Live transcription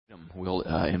we'll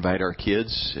invite our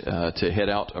kids to head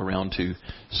out around to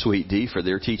Sweet D for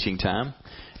their teaching time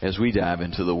as we dive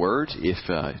into the Word. If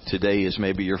today is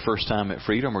maybe your first time at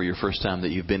Freedom or your first time that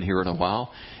you've been here in a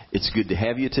while, it's good to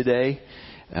have you today.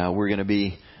 We're going to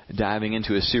be diving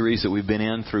into a series that we've been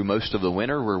in through most of the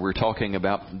winter where we're talking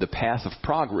about the path of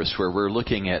progress, where we're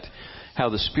looking at how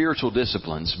the spiritual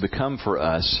disciplines become for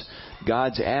us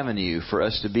God's avenue for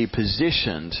us to be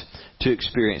positioned to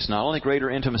experience not only greater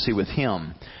intimacy with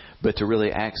Him, but to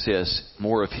really access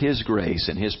more of His grace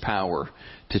and His power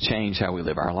to change how we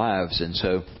live our lives. And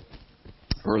so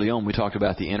early on we talked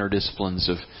about the inner disciplines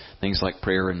of things like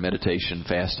prayer and meditation,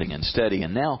 fasting and study.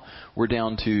 And now we're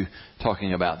down to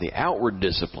talking about the outward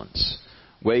disciplines,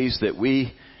 ways that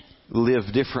we live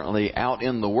differently out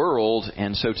in the world.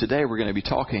 And so today we're going to be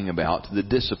talking about the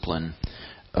discipline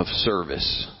of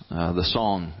service. The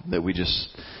song that we just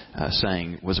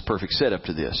sang was a perfect setup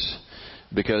to this.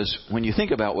 Because when you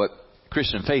think about what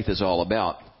Christian faith is all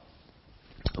about,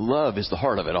 love is the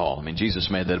heart of it all. I mean, Jesus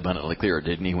made that abundantly clear,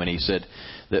 didn't He, when He said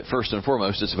that first and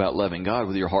foremost it's about loving God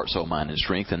with your heart, soul, mind, and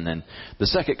strength. And then the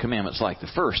second commandment's like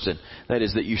the first, and that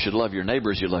is that you should love your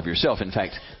neighbor as you love yourself. In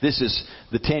fact, this is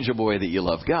the tangible way that you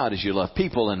love God, is you love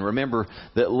people. And remember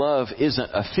that love isn't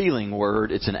a feeling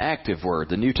word, it's an active word.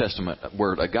 The New Testament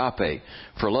word agape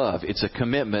for love, it's a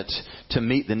commitment to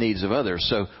meet the needs of others.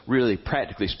 So really,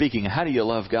 practically speaking, how do you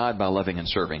love God? By loving and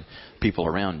serving people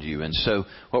around you. And so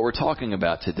what we're talking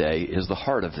about today is the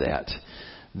heart of that,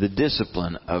 the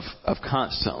discipline of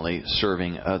constantly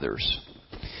serving others.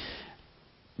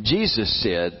 Jesus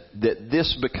said that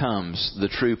this becomes the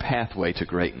true pathway to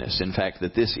greatness. In fact,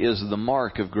 that this is the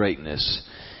mark of greatness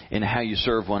in how you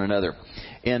serve one another.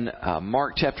 In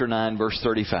Mark chapter 9, verse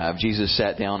 35, Jesus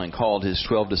sat down and called His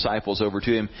 12 disciples over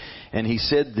to Him. And He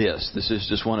said this. This is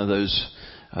just one of those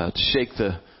shake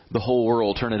the whole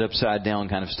world, turn it upside down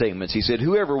kind of statements. He said,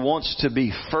 whoever wants to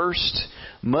be first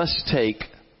must take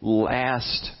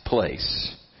last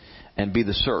place and be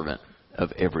the servant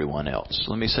of everyone else.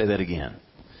 Let me say that again.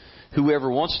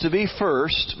 Whoever wants to be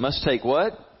first must take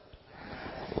what?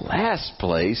 Last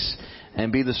place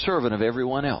and be the servant of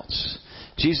everyone else.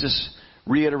 Jesus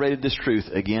reiterated this truth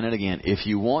again and again. If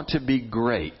you want to be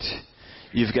great,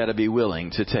 you've got to be willing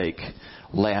to take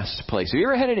last place. Have you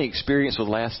ever had any experience with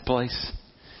last place?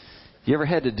 You ever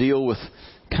had to deal with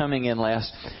coming in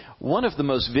last? One of the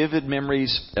most vivid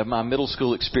memories of my middle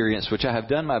school experience, which I have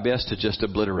done my best to just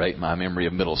obliterate my memory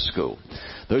of middle school.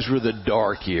 Those were the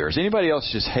dark years. Anybody else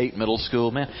just hate middle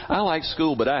school? Man, I like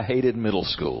school, but I hated middle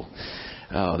school.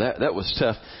 Oh, that was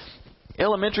tough.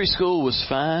 Elementary school was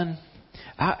fine.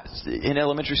 In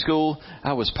elementary school,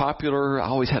 I was popular. I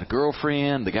always had a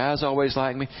girlfriend. The guys always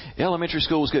liked me. Elementary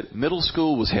school was good. Middle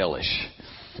school was hellish.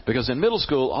 Because in middle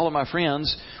school, all of my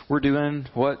friends were doing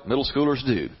what middle schoolers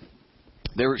do.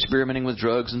 They were experimenting with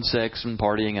drugs and sex and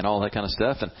partying and all that kind of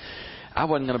stuff. And I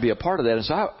wasn't going to be a part of that. And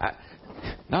so I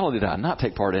not only did I not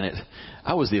take part in it,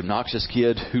 I was the obnoxious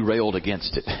kid who railed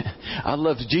against it. I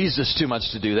loved Jesus too much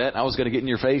to do that. I was going to get in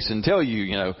your face and tell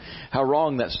you, how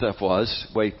wrong that stuff was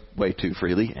way too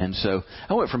freely. And so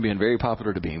I went from being very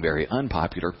popular to being very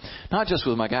unpopular, not just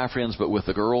with my guy friends, but with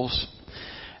the girls.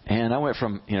 And I went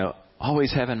from,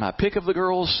 always having my pick of the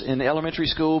girls in elementary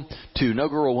school to no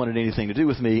girl wanted anything to do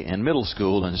with me in middle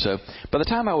school. And so by the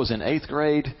time I was in 8th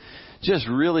grade, just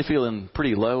really feeling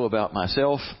pretty low about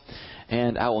myself.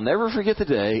 And I will never forget the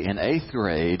day in 8th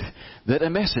grade that a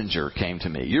messenger came to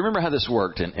me. You remember how this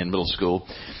worked in middle school?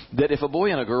 That if a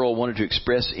boy and a girl wanted to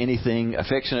express anything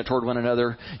affectionate toward one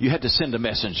another, you had to send a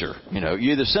messenger.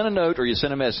 You either sent a note or you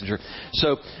sent a messenger.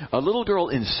 So a little girl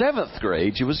in 7th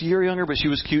grade, she was a year younger, but she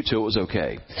was cute, so it was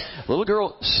okay. A little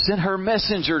girl sent her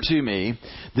messenger to me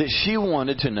that she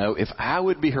wanted to know if I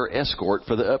would be her escort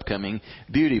for the upcoming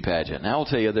beauty pageant. Now, I'll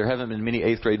tell you, there haven't been many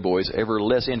 8th grade boys ever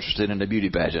less interested in a beauty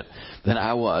pageant than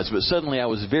I was. But suddenly I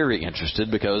was very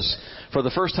interested because for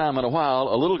the first time in a while,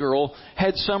 a little girl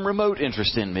had some remote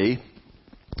interest in me.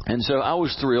 And so I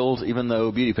was thrilled, even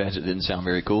though beauty pageant didn't sound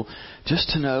very cool, just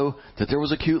to know that there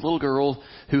was a cute little girl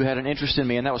who had an interest in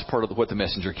me. And that was part of what the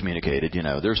messenger communicated.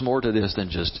 There's more to this than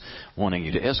just wanting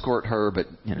you to escort her. But,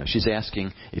 she's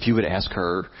asking if you would ask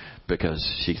her because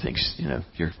she thinks,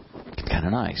 you're kind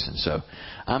of nice. And so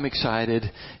I'm excited.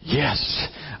 Yes,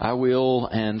 I will.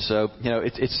 And so,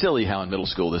 it's silly how in middle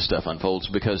school this stuff unfolds,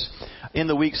 because in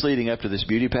the weeks leading up to this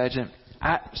beauty pageant,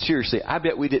 I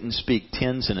bet we didn't speak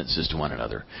 10 sentences to one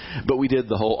another. But we did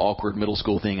the whole awkward middle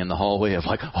school thing in the hallway of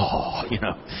like,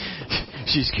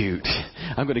 she's cute.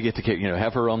 I'm going to get to,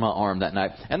 have her on my arm that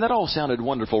night. And that all sounded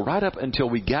wonderful right up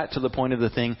until we got to the point of the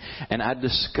thing. And I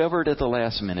discovered at the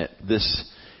last minute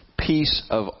this piece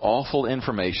of awful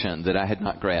information that I had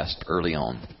not grasped early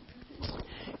on.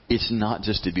 It's not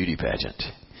just a beauty pageant.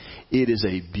 It is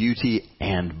a beauty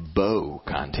and bow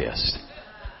contest.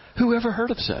 Who ever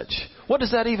heard of such? What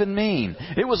does that even mean?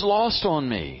 It was lost on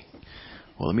me.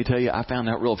 Well, let me tell you, I found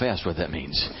out real fast what that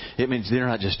means. It means they're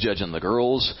not just judging the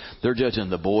girls, they're judging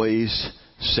the boys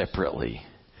separately.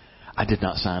 I did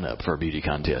not sign up for a beauty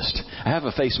contest. I have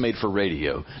a face made for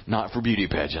radio, not for beauty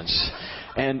pageants.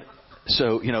 And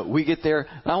so, we get there.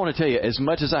 I want to tell you, as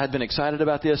much as I had been excited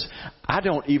about this, I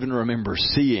don't even remember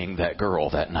seeing that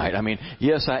girl that night. I mean,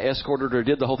 yes, I escorted her,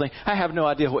 did the whole thing. I have no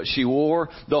idea what she wore.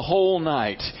 The whole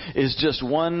night is just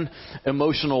one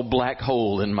emotional black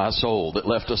hole in my soul that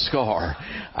left a scar.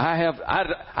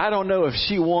 I don't know if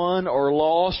she won or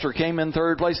lost or came in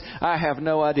third place. I have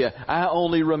no idea. I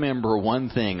only remember one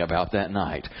thing about that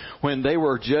night. When they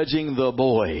were judging the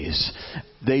boys,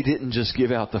 they didn't just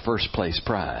give out the first place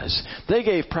prize. They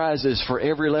gave prizes for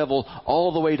every level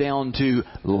all the way down to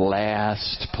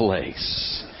last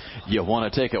place. You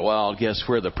want to take a wild guess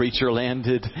where the preacher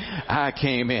landed? I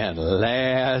came in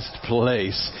last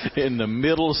place in the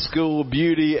middle school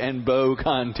beauty and bow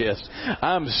contest.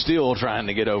 I'm still trying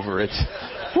to get over it.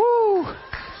 Woo!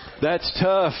 That's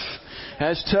tough.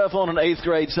 That's tough on an 8th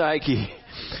grade psyche.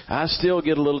 I still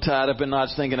get a little tied up in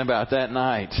knots thinking about that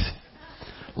night.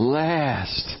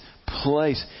 Last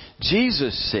place.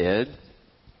 Jesus said,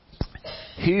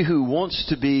 he who wants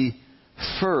to be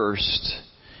first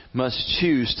must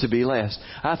choose to be last.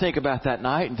 I think about that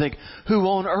night and think, who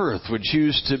on earth would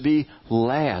choose to be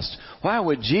last? Why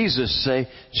would Jesus say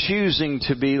choosing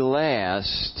to be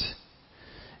last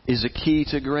is a key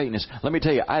to greatness? Let me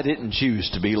tell you, I didn't choose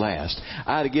to be last.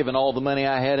 I'd have given all the money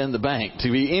I had in the bank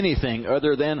to be anything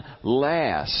other than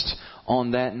last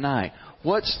on that night.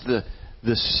 What's the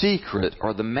secret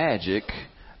or the magic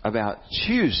about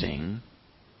choosing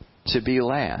to be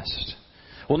last?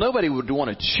 Well, nobody would want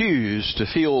to choose to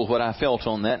feel what I felt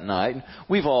on that night.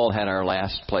 We've all had our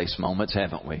last place moments,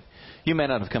 haven't we? You may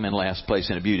not have come in last place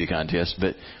in a beauty contest,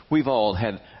 but we've all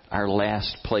had our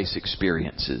last place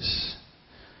experiences.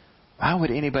 Why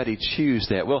would anybody choose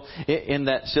that? Well, in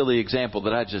that silly example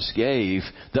that I just gave,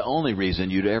 the only reason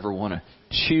you'd ever want to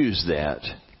choose that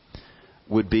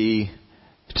would be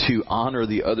to honor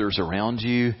the others around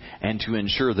you and to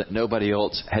ensure that nobody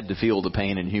else had to feel the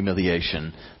pain and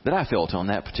humiliation that I felt on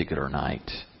that particular night.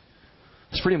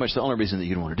 It's pretty much the only reason that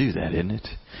you'd want to do that, isn't it?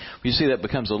 You see, that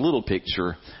becomes a little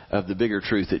picture of the bigger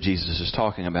truth that Jesus is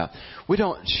talking about. We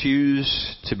don't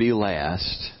choose to be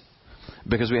last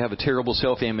because we have a terrible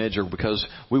self-image or because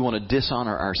we want to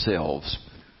dishonor ourselves.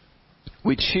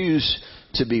 We choose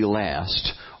to be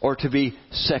last or to be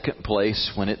second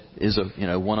place when it is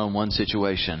a one-on-one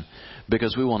situation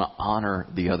because we want to honor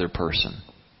the other person.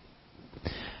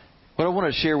 What I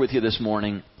want to share with you this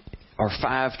morning are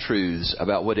 5 truths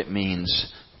about what it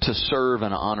means to serve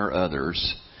and honor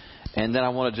others. And then I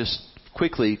want to just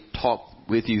quickly talk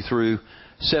with you through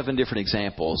 7 different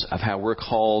examples of how we're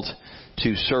called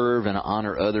to serve and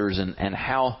honor others and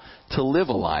how to live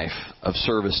a life of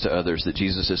service to others that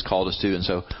Jesus has called us to. And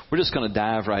so we're just going to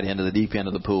dive right into the deep end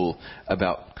of the pool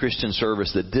about Christian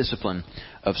service, the discipline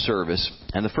of service.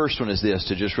 And the first one is this,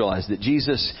 to just realize that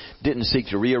Jesus didn't seek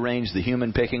to rearrange the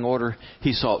human pecking order.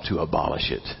 He sought to abolish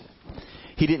it.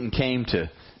 He didn't came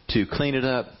to clean it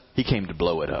up. He came to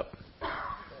blow it up.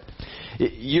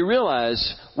 You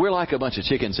realize we're like a bunch of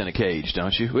chickens in a cage,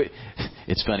 don't you?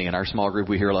 It's funny, in our small group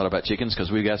we hear a lot about chickens because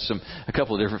we've got a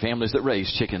couple of different families that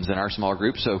raise chickens in our small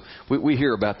group. So we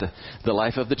hear about the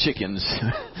life of the chickens.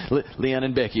 Leanne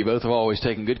and Becky both have always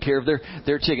taken good care of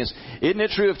their chickens. Isn't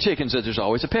it true of chickens that there's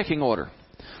always a pecking order?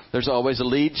 There's always a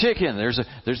lead chicken. There's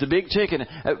the big chicken.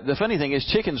 The funny thing is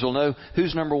chickens will know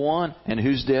who's number one and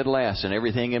who's dead last and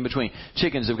everything in between.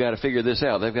 Chickens have got to figure this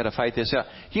out. They've got to fight this out.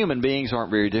 Human beings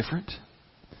aren't very different.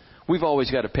 We've always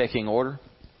got a pecking order.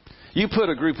 You put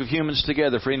a group of humans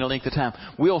together for any length of time,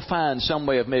 we'll find some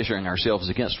way of measuring ourselves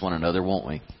against one another, won't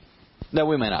we? Now,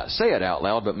 we may not say it out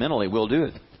loud, but mentally we'll do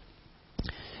it.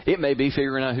 It may be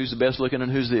figuring out who's the best looking and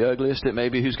who's the ugliest. It may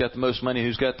be who's got the most money,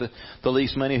 who's got the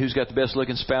least money, who's got the best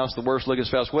looking spouse, the worst looking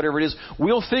spouse, whatever it is.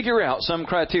 We'll figure out some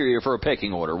criteria for a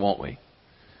pecking order, won't we?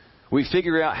 We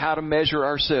figure out how to measure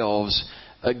ourselves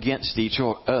against each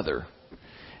other.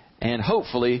 And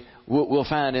hopefully we'll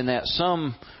find in that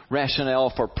some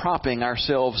rationale for propping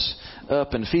ourselves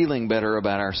up and feeling better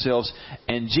about ourselves.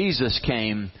 And Jesus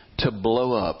came to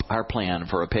blow up our plan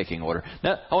for a pecking order.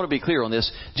 Now, I want to be clear on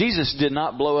this. Jesus did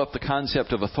not blow up the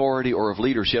concept of authority or of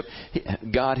leadership.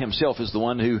 God Himself is the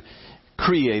one who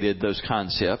created those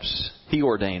concepts. He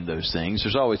ordained those things.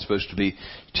 There's always supposed to be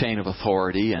chain of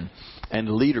authority and and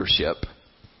leadership.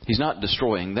 He's not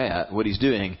destroying that. What He's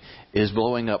doing is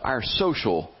blowing up our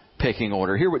social pecking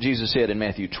order. Hear what Jesus said in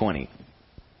Matthew 20.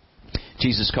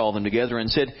 Jesus called them together and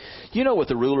said, "You know what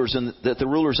the rulers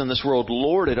in this world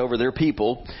lord it over their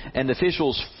people, and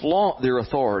officials flaunt their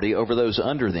authority over those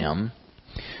under them.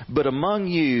 But among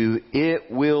you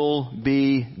it will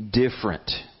be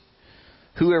different.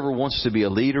 Whoever wants to be a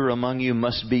leader among you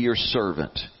must be your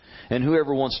servant. And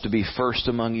whoever wants to be first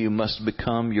among you must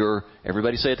become your,"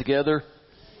 everybody say it together,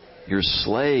 "your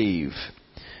slave.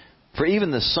 For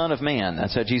even the Son of Man,"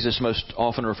 that's how Jesus most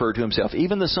often referred to Himself,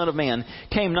 "even the Son of Man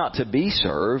came not to be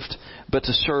served, but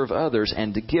to serve others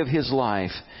and to give His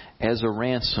life as a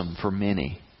ransom for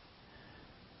many."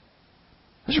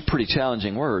 Those are pretty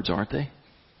challenging words, aren't they?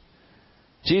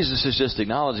 Jesus is just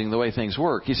acknowledging the way things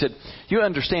work. He said, you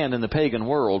understand in the pagan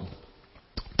world,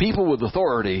 people with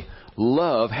authority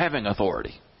love having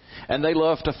authority. And they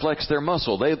love to flex their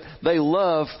muscle. They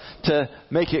love to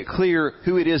make it clear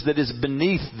who it is that is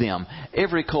beneath them.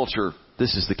 Every culture,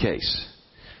 this is the case.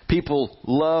 People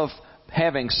love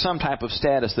having some type of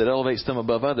status that elevates them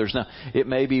above others. Now, it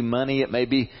may be money, it may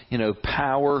be,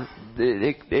 power,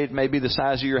 it may be the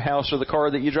size of your house or the car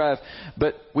that you drive,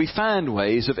 but we find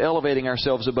ways of elevating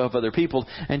ourselves above other people.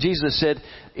 And Jesus said,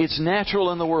 it's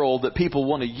natural in the world that people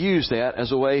want to use that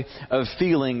as a way of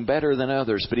feeling better than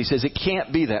others. But He says it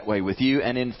can't be that way with you.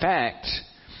 And in fact,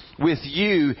 with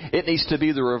you, it needs to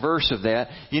be the reverse of that.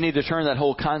 You need to turn that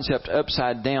whole concept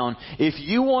upside down. If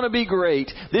you want to be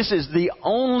great, this is the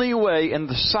only way in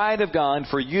the sight of God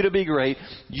for you to be great.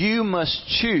 You must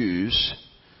choose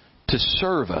to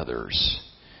serve others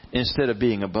instead of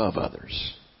being above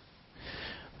others.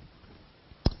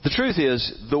 The truth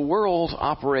is, the world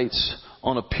operates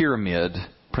on a pyramid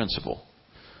principle.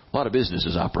 A lot of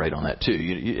businesses operate on that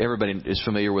too. Everybody is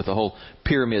familiar with the whole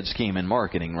pyramid scheme in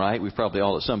marketing, right? We've probably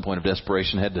all at some point of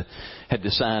desperation had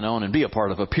to sign on and be a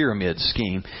part of a pyramid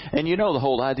scheme. And you know the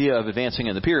whole idea of advancing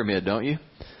in the pyramid, don't you?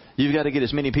 You've got to get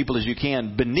as many people as you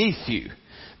can beneath you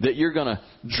that you're going to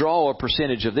draw a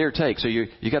percentage of their take. So you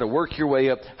got to work your way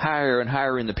up higher and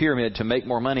higher in the pyramid to make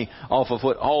more money off of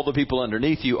what all the people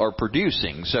underneath you are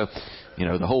producing. So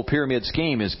the whole pyramid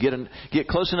scheme is get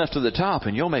close enough to the top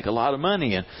and you'll make a lot of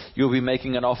money and you'll be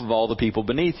making it off of all the people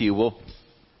beneath you. Well,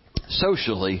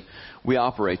 socially, we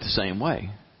operate the same way.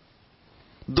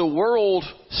 The world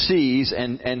sees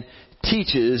and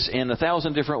teaches in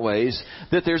 1,000 different ways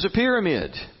that there's a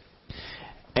pyramid.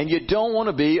 And you don't want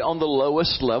to be on the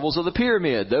lowest levels of the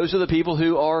pyramid. Those are the people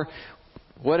who are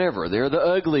whatever. They're the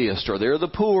ugliest, or they're the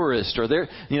poorest, or they're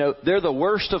the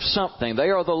worst of something. They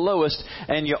are the lowest,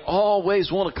 and you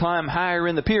always want to climb higher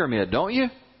in the pyramid, don't you?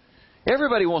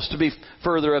 Everybody wants to be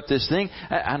further up this thing.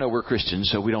 I know we're Christians,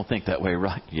 so we don't think that way,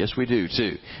 right? Yes, we do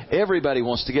too. Everybody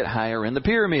wants to get higher in the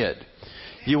pyramid.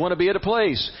 You want to be at a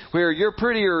place where you're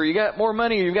prettier, you got more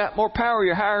money, you got more power,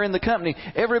 you're higher in the company.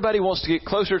 Everybody wants to get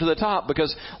closer to the top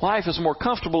because life is more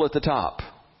comfortable at the top.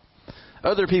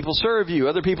 Other people serve you.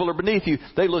 Other people are beneath you.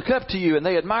 They look up to you and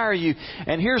they admire you.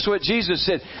 And here's what Jesus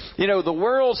said. The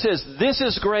world says, this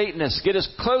is greatness. Get as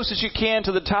close as you can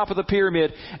to the top of the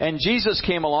pyramid. And Jesus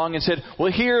came along and said,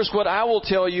 well, here's what I will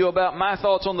tell you about my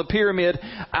thoughts on the pyramid.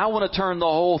 I want to turn the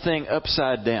whole thing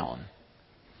upside down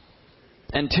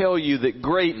and tell you that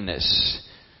greatness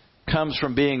comes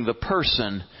from being the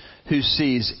person who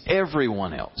sees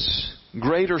everyone else,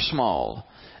 great or small,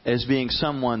 as being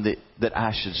someone that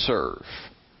I should serve.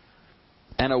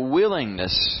 And a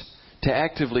willingness to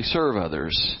actively serve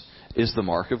others is the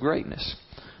mark of greatness.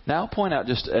 Now, I'll point out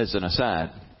just as an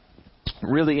aside,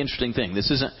 really interesting thing. This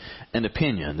isn't an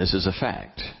opinion. This is a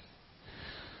fact.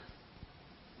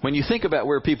 When you think about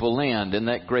where people land in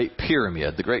that great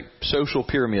pyramid, the great social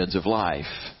pyramids of life,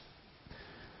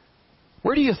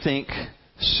 where do you think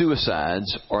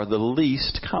suicides are the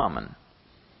least common?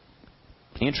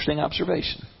 Interesting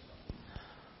observation.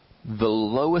 The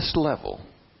lowest level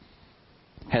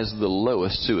has the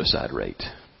lowest suicide rate.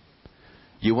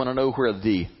 You want to know where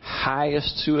the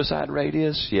highest suicide rate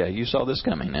is? Yeah, you saw this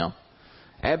coming now.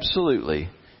 Absolutely,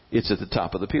 it's at the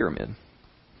top of the pyramid.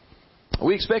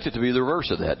 We expect it to be the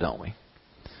reverse of that, don't we?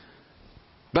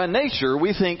 By nature,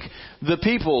 we think the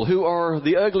people who are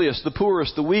the ugliest, the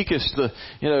poorest, the weakest,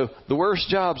 the worst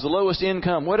jobs, the lowest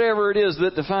income, whatever it is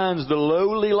that defines the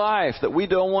lowly life that we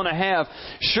don't want to have,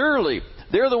 surely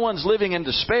they're the ones living in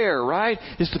despair, right?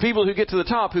 It's the people who get to the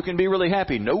top who can be really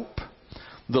happy. Nope.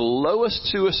 The lowest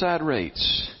suicide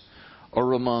rates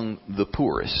are among the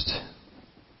poorest.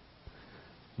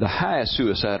 The highest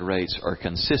suicide rates are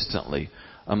consistently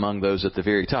among those at the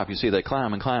very top. You see, they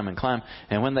climb and climb and climb.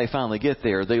 And when they finally get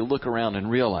there, they look around and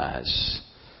realize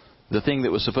the thing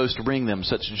that was supposed to bring them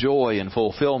such joy and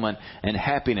fulfillment and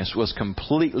happiness, was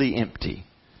completely empty.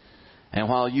 And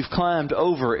while you've climbed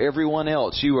over everyone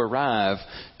else, you arrive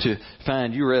to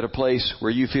find you're at a place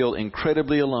where you feel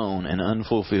incredibly alone and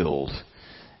unfulfilled.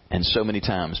 And so many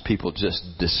times people just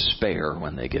despair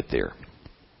when they get there.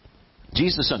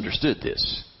 Jesus understood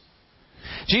this.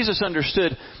 Jesus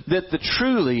understood that the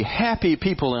truly happy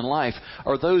people in life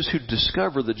are those who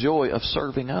discover the joy of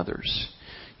serving others.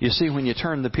 You see, when you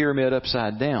turn the pyramid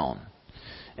upside down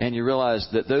and you realize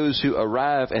that those who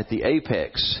arrive at the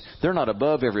apex, they're not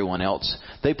above everyone else.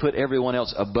 They put everyone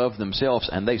else above themselves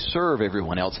and they serve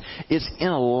everyone else. It's in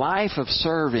a life of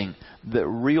serving that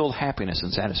real happiness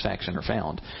and satisfaction are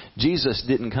found. Jesus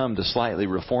didn't come to slightly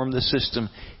reform the system.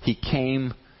 He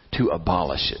came to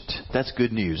abolish it. That's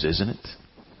good news, isn't it?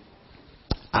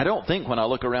 I don't think when I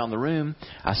look around the room,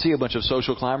 I see a bunch of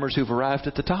social climbers who've arrived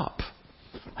at the top.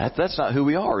 That's not who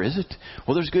we are, is it?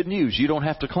 Well, there's good news. You don't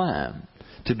have to climb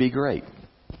to be great.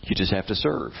 You just have to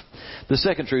serve. The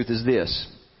second truth is this.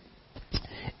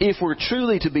 If we're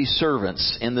truly to be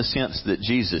servants in the sense that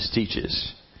Jesus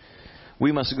teaches,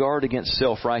 we must guard against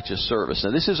self-righteous service.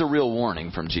 Now, this is a real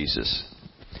warning from Jesus.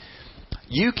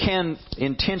 You can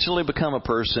intentionally become a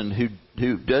person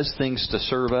who does things to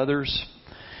serve others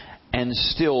and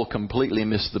still completely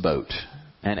miss the boat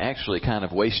and actually kind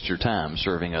of waste your time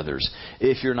serving others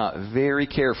if you're not very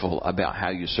careful about how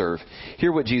you serve.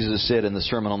 Hear what Jesus said in the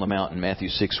Sermon on the Mount in Matthew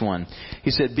 6:1. He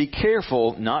said, "Be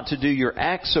careful not to do your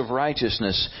acts of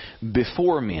righteousness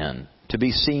before men to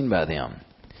be seen by them.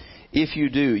 If you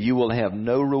do, you will have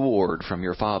no reward from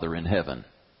your Father in heaven."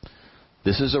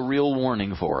 This is a real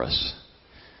warning for us.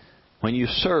 When you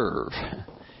serve,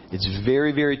 it's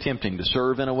very, very tempting to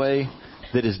serve in a way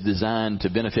that is designed to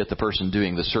benefit the person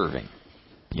doing the serving.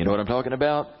 You know what I'm talking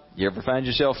about? You ever find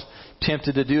yourself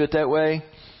tempted to do it that way?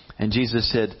 And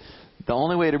Jesus said, the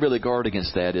only way to really guard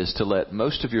against that is to let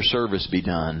most of your service be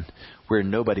done where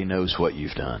nobody knows what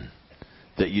you've done.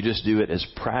 That you just do it as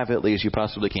privately as you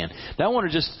possibly can. Now, I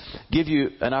want to just give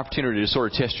you an opportunity to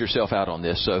sort of test yourself out on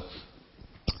this. So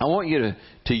I want you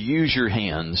to use your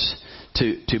hands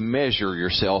to measure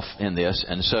yourself in this.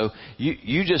 And so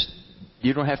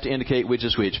you don't have to indicate which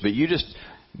is which, but you just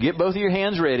get both of your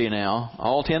hands ready now,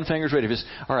 all 10 fingers ready.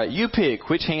 All right, you pick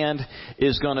which hand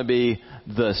is going to be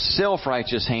the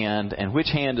self-righteous hand and which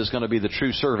hand is going to be the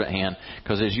true servant hand,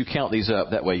 because as you count these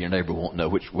up, that way your neighbor won't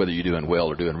know whether you're doing well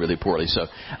or doing really poorly. So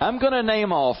I'm going to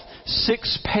name off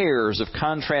 6 pairs of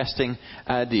contrasting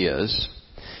ideas.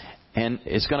 And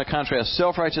it's going to contrast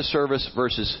self-righteous service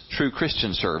versus true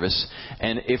Christian service.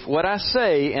 And if what I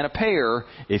say in a pair,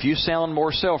 if you sound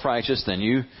more self-righteous, then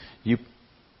you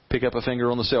pick up a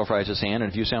finger on the self-righteous hand.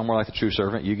 And if you sound more like the true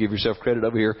servant, you give yourself credit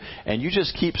over here. And you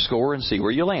just keep score and see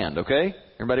where you land, okay?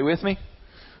 Everybody with me?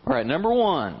 All right, number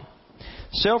 1.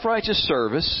 Self-righteous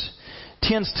service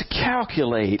tends to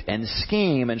calculate and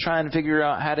scheme and try and figure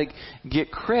out how to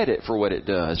get credit for what it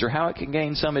does or how it can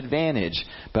gain some advantage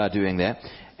by doing that.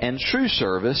 And true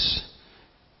service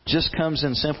just comes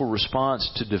in simple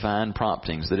response to divine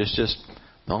promptings. That it's just,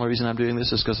 the only reason I'm doing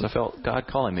this is because I felt God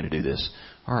calling me to do this.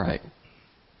 All right.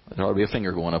 There ought to be a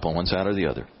finger going up on one side or the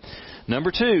other.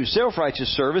 Number 2,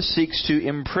 self-righteous service seeks to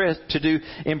do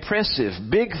impressive,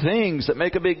 big things that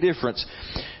make a big difference.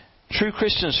 True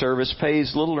Christian service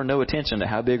pays little or no attention to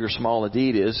how big or small a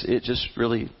deed is. It just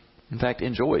really, in fact,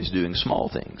 enjoys doing small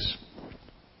things.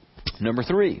 Number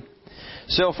 3.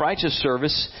 Self-righteous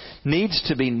service needs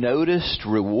to be noticed,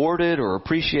 rewarded, or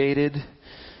appreciated.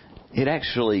 It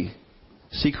actually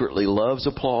secretly loves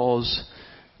applause,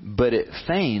 but it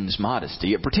feigns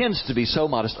modesty. It pretends to be so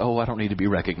modest, I don't need to be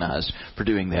recognized for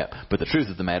doing that. But the truth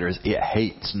of the matter is it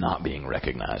hates not being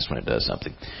recognized when it does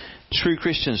something. True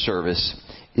Christian service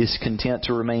is content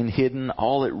to remain hidden.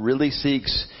 All it really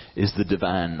seeks is the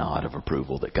divine nod of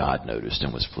approval that God noticed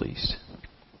and was pleased.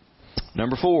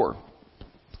 Number 4.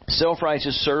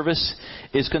 Self-righteous service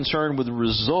is concerned with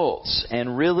results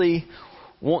and really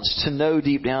wants to know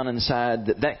deep down inside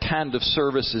that kind of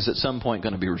service is at some point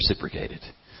going to be reciprocated.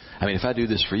 I mean, if I do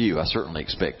this for you, I certainly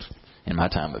expect in my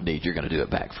time of need you're going to do it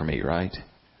back for me, right?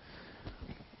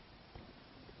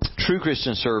 True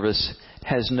Christian service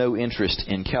has no interest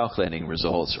in calculating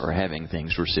results or having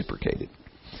things reciprocated.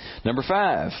 Number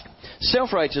 5,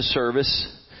 self-righteous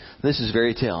service. This is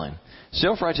very telling.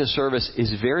 Self-righteous service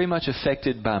is very much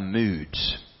affected by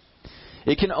moods.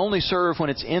 It can only serve when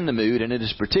it's in the mood, and it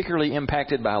is particularly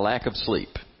impacted by lack of sleep.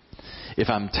 If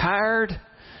I'm tired,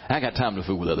 I got time to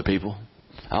fool with other people.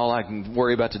 All I can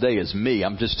worry about today is me.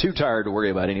 I'm just too tired to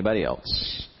worry about anybody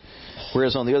else.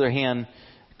 Whereas on the other hand,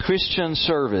 Christian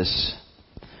service,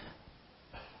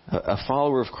 A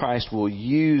follower of Christ will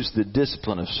use the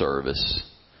discipline of service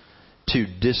to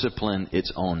discipline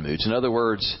its own moods. In other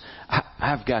words,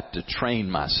 I've got to train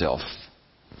myself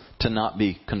to not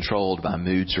be controlled by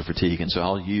moods or fatigue. And so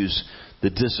I'll use the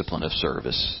discipline of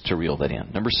service to reel that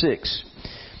in. Number 6,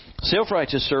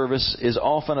 self-righteous service is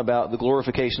often about the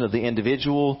glorification of the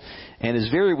individual and is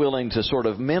very willing to sort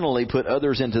of mentally put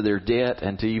others into their debt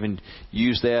and to even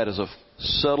use that as a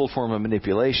subtle form of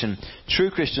manipulation.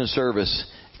 True Christian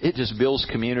service, it just builds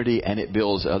community and it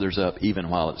builds others up even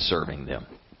while it's serving them.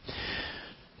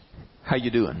 How you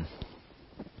doing?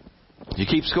 You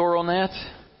keep score on that?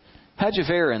 How'd you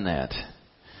fare in that?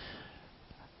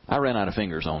 I ran out of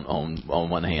fingers on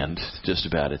one hand, just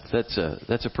about it.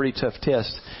 That's a pretty tough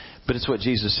test, but it's what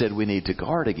Jesus said we need to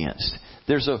guard against.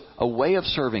 There's a way of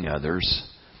serving others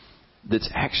that's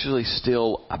actually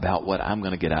still about what I'm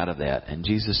going to get out of that. And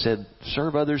Jesus said,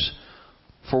 serve others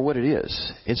for what it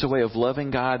is. It's a way of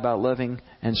loving God by loving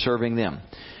and serving them.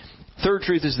 Third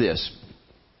truth is this.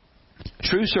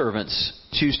 True servants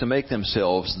choose to make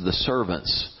themselves the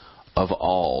servants of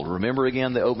all. Remember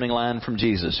again the opening line from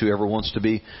Jesus. Whoever wants to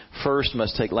be first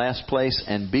must take last place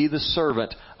and be the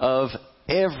servant of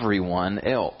everyone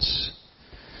else.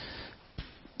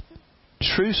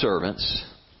 True servants,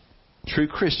 true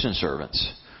Christian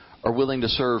servants, are willing to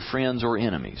serve friends or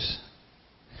enemies.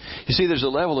 You see, there's a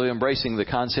level of embracing the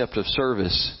concept of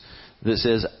service that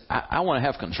says, I want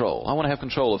to have control. I want to have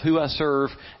control of who I serve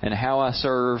and how I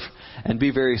serve and be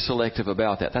very selective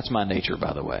about that. That's my nature,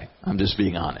 by the way. I'm just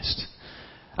being honest.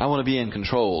 I want to be in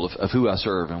control of who I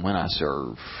serve and when I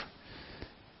serve.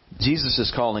 Jesus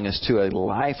is calling us to a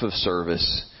life of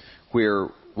service where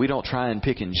we don't try and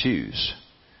pick and choose.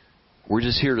 We're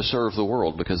just here to serve the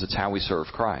world because it's how we serve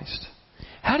Christ.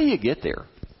 How do you get there?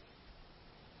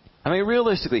 I mean,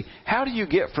 realistically, how do you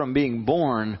get from being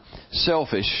born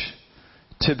selfish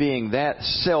to being that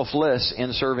selfless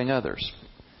in serving others?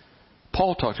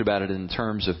 Paul talked about it in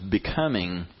terms of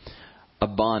becoming a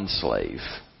bond slave,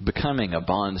 becoming a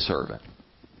bond servant.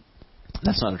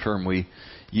 That's not a term we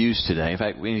use today. In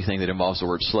fact, anything that involves the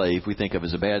word slave we think of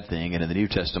as a bad thing. And in the New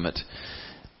Testament,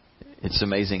 it's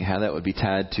amazing how that would be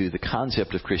tied to the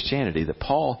concept of Christianity, that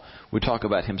Paul would talk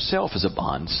about himself as a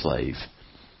bond slave.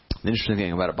 The interesting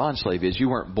thing about a bond slave is you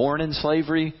weren't born in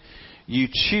slavery. You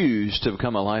choose to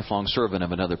become a lifelong servant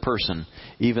of another person,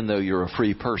 even though you're a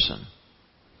free person.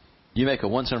 You make a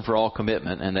once and for all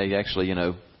commitment, and they actually,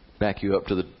 back you up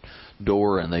to the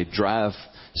door and they drive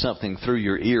something through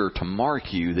your ear to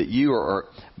mark you that you are,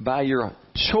 by your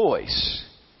choice,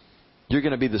 you're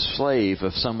going to be the slave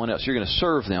of someone else. You're going to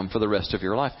serve them for the rest of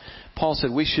your life. Paul said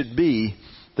we should be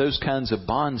those kinds of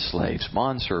bond slaves,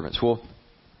 bond servants. Well,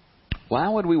 why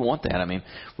would we want that? I mean,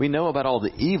 we know about all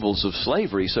the evils of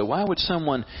slavery, so why would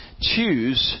someone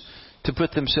choose to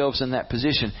put themselves in that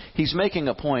position? He's making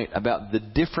a point about the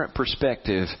different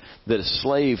perspective that a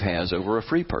slave has over a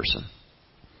free person.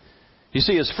 You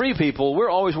see, as free people, we're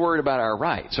always worried about our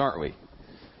rights, aren't we?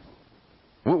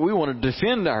 We want to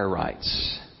defend our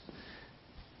rights.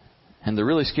 And the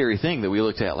really scary thing that we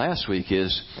looked at last week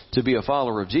is to be a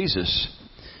follower of Jesus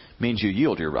means you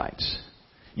yield your rights.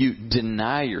 You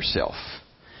deny yourself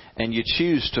and you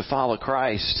choose to follow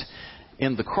Christ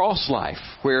in the cross life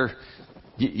where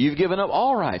you've given up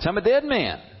all rights. I'm a dead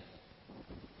man.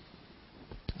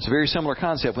 It's a very similar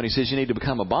concept when he says you need to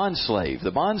become a bond slave.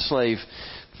 The bond slave,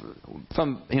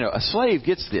 a slave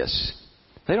gets this.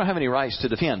 They don't have any rights to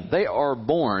defend. They are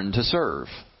born to serve.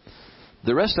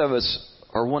 The rest of us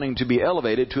are wanting to be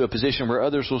elevated to a position where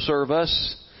others will serve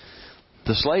us.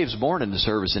 The slave's born into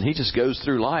service, and he just goes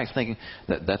through life thinking,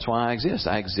 that's why I exist.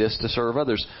 I exist to serve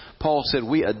others. Paul said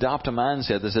we adopt a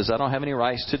mindset that says, I don't have any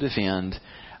rights to defend.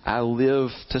 I live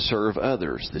to serve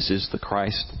others. This is the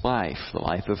Christ life, the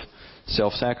life of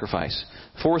self-sacrifice.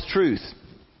 Fourth truth.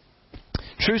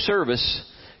 True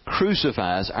service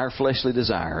crucifies our fleshly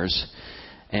desires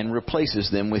and replaces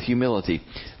them with humility.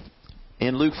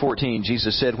 In Luke 14,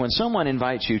 Jesus said, when someone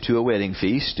invites you to a wedding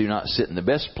feast, do not sit in the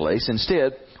best place.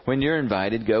 Instead, when you're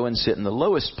invited, go and sit in the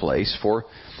lowest place, for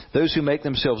those who make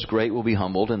themselves great will be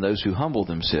humbled, and those who humble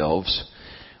themselves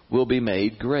will be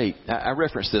made great. I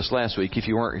referenced this last week. If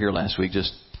you weren't here last week,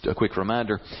 just a quick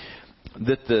reminder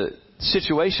that the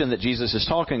situation that Jesus is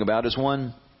talking about is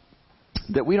one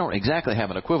that we don't exactly have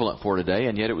an equivalent for today,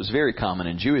 and yet it was very common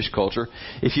in Jewish culture.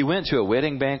 If you went to a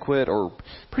wedding banquet or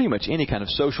pretty much any kind of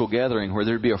social gathering where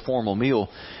there'd be a formal meal,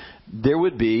 there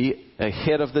would be a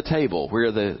head of the table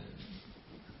where the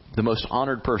the most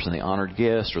honored person, the honored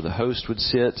guest or the host, would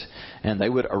sit, and they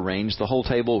would arrange the whole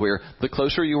table where the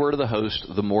closer you were to the host,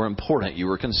 the more important you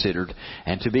were considered.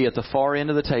 And to be at the far end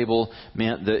of the table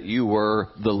meant that you were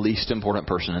the least important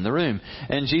person in the room.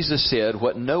 And Jesus said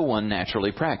what no one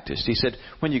naturally practiced. He said,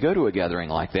 when you go to a gathering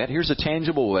like that, here's a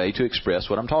tangible way to express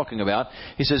what I'm talking about.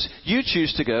 He says, you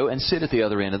choose to go and sit at the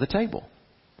other end of the table.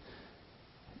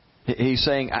 He's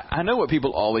saying, I know what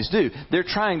people always do. They're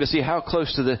trying to see how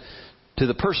close to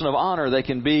the person of honor they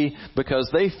can be because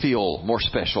they feel more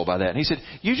special by that. And he said,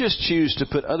 you just choose to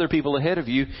put other people ahead of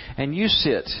you, and you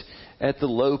sit at the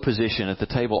low position at the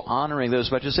table, honoring those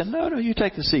by just saying, no, you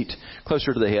take the seat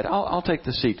closer to the head. I'll take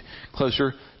the seat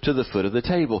closer to the foot of the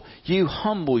table. You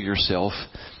humble yourself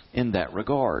in that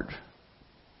regard.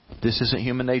 This isn't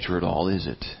human nature at all, is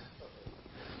it?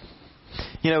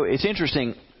 You know, it's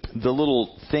interesting, the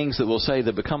little things that we'll say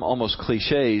that become almost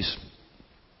cliches.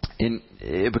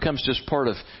 It becomes just part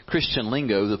of Christian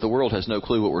lingo that the world has no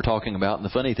clue what we're talking about. And the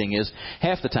funny thing is,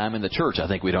 half the time in the church, I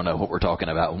think we don't know what we're talking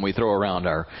about when we throw around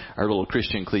our little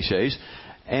Christian cliches.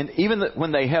 And even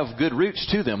when they have good roots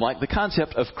to them, like the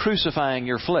concept of crucifying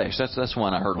your flesh. That's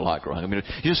one I heard a lot growing up. I mean,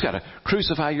 you just got to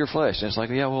crucify your flesh. And it's like,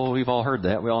 yeah, well, we've all heard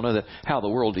that. We all know that. How in the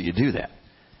world do you do that?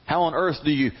 How on earth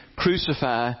do you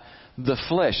crucify the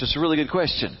flesh? It's a really good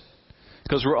question,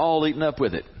 because we're all eaten up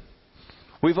with it.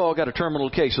 We've all got a terminal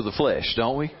case of the flesh,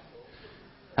 don't we?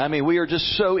 I mean, we are just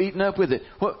so eaten up with it.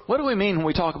 What do we mean when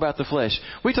we talk about the flesh?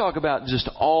 We talk about just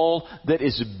all that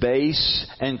is base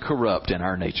and corrupt in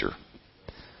our nature.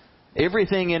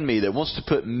 Everything in me that wants to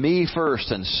put me first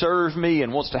and serve me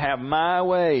and wants to have my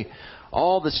way.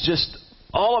 All that's just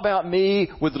all about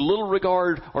me with little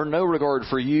regard or no regard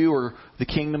for you or the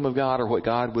kingdom of God or what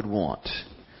God would want.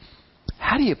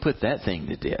 How do you put that thing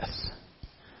to death?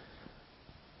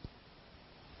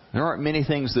 There aren't many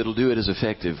things that will do it as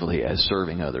effectively as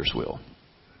serving others will.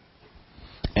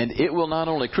 And it will not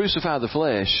only crucify the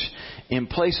flesh, in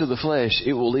place of the flesh,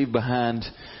 it will leave behind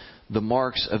the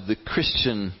marks of the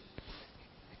Christian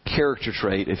character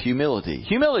trait of humility.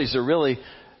 Humility is a really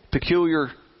peculiar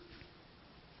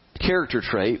character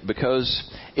trait because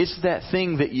it's that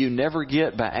thing that you never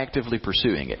get by actively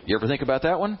pursuing it. You ever think about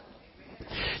that one?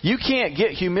 You can't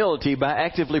get humility by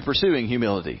actively pursuing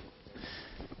humility.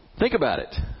 Think about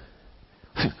it.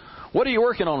 What are you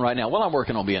working on right now? Well, I'm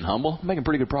working on being humble. I'm making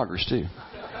pretty good progress, too.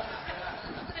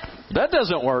 That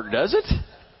doesn't work, does it?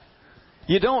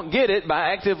 You don't get it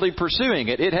by actively pursuing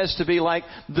it. It has to be like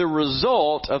the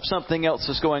result of something else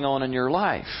that's going on in your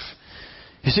life.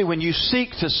 You see, when you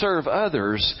seek to serve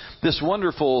others, this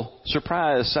wonderful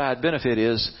surprise side benefit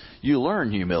is you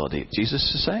learn humility. Jesus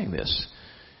is saying this.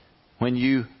 When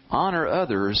you honor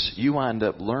others, you wind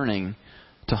up learning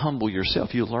to humble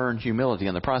yourself. You learn humility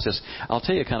in the process. I'll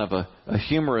tell you kind of a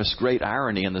humorous great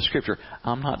irony in the Scripture.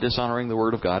 I'm not dishonoring the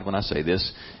Word of God when I say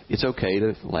this. It's okay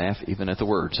to laugh even at the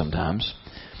Word sometimes.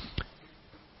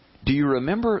 Do you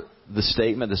remember the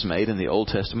statement that's made in the Old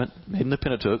Testament, made in the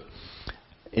Pentateuch?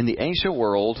 In the ancient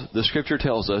world, the Scripture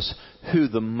tells us who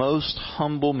the most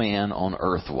humble man on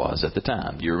earth was at the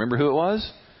time. Do you remember who it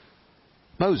was?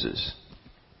 Moses.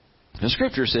 The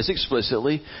Scripture says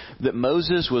explicitly that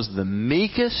Moses was the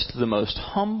meekest, the most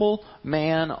humble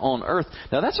man on earth.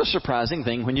 Now, that's a surprising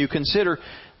thing when you consider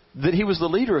that he was the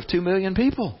leader of 2 million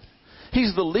people.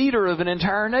 He's the leader of an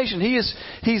entire nation.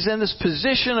 He's in this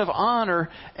position of honor,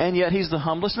 and yet he's the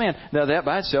humblest man. Now, that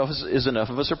by itself is enough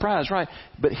of a surprise, right?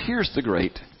 But here's the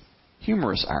great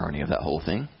humorous irony of that whole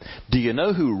thing. Do you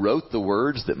know who wrote the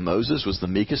words that Moses was the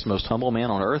meekest, most humble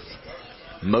man on earth?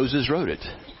 Moses wrote it.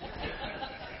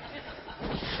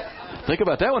 Think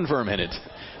about that one for a minute.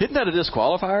 Isn't that a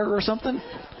disqualifier or something?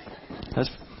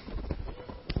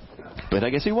 But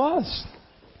I guess he was.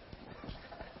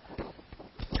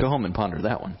 Go home and ponder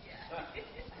that one.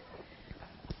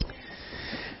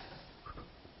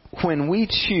 When we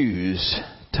choose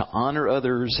to honor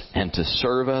others and to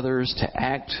serve others, to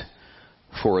act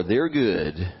for their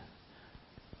good,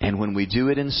 and when we do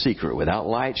it in secret without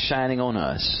light shining on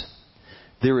us,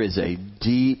 there is a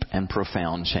deep and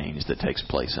profound change that takes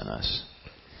place in us.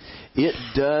 It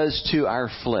does to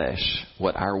our flesh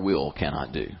what our will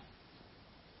cannot do.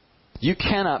 You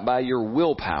cannot, by your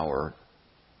willpower,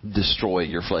 destroy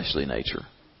your fleshly nature.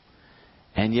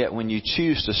 And yet, when you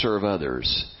choose to serve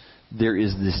others, there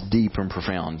is this deep and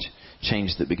profound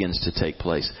change that begins to take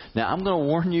place. Now, I'm going to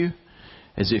warn you,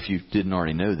 as if you didn't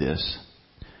already know this,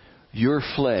 your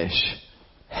flesh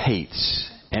hates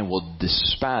and will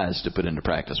despise to put into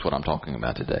practice what I'm talking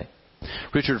about today.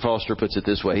 Richard Foster puts it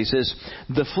this way. He says,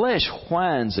 the flesh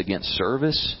whines against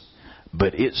service,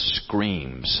 but it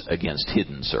screams against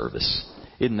hidden service.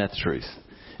 Isn't that the truth?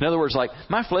 In other words, like,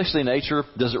 my fleshly nature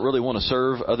doesn't really want to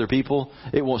serve other people.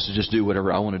 It wants to just do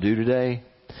whatever I want to do today.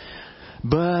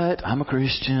 But I'm a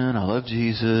Christian. I love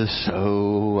Jesus.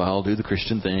 So I'll do the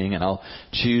Christian thing and I'll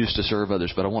choose to serve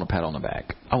others. But I want a pat on the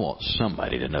back. I want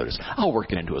somebody to notice. I'll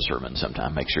work it into a sermon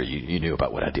sometime. Make sure you knew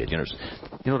about what I did. You know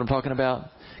what I'm talking about?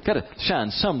 Got to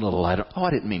shine some little light. Oh, I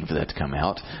didn't mean for that to come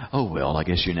out. Oh, well, I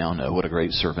guess you now know what a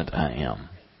great servant I am.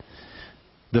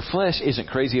 The flesh isn't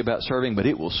crazy about serving, but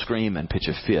it will scream and pitch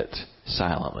a fit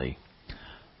silently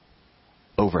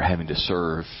over having to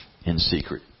serve in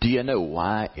secret. Do you know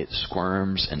why it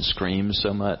squirms and screams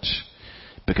so much?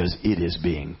 Because it is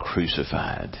being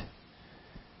crucified.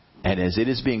 And as it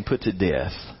is being put to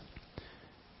death,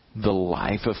 the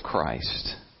life of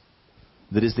Christ,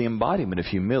 that is the embodiment of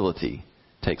humility,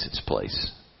 takes its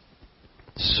place.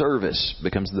 Service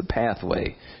becomes the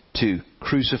pathway to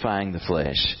crucifying the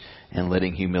flesh and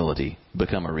letting humility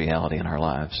become a reality in our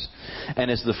lives. And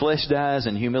as the flesh dies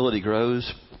and humility grows,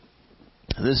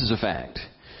 this is a fact.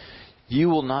 You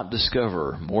will not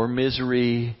discover more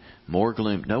misery, more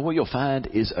gloom. No, what you'll find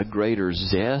is a greater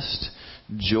zest,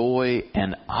 joy,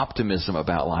 and optimism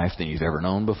about life than you've ever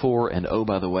known before. And oh,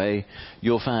 by the way,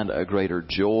 you'll find a greater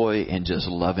joy in just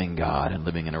loving God and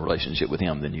living in a relationship with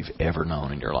Him than you've ever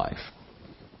known in your life.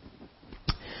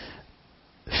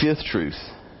 Fifth truth.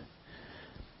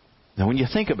 Now, when you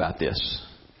think about this,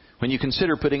 when you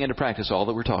consider putting into practice all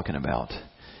that we're talking about,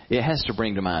 it has to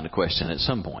bring to mind a question at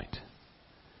some point.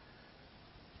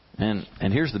 And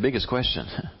here's the biggest question.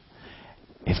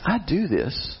 If I do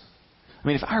this,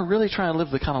 if I really try and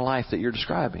live the kind of life that you're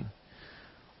describing,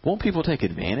 won't people take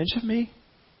advantage of me?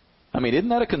 Isn't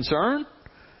that a concern?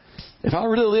 If I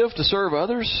really live to serve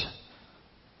others,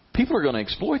 people are going to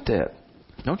exploit that.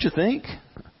 Don't you think?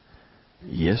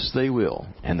 Yes, they will.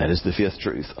 And that is the fifth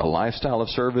truth. A lifestyle of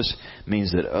service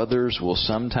means that others will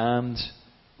sometimes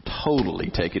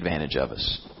totally take advantage of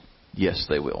us. Yes,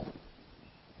 they will.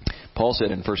 Paul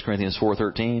said in 1 Corinthians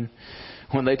 4:13,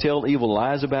 when they tell evil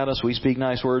lies about us, we speak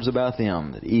nice words about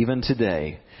them. That even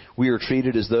today, we are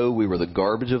treated as though we were the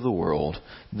garbage of the world,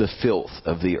 the filth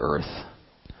of the earth.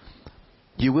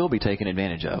 You will be taken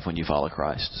advantage of when you follow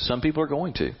Christ. Some people are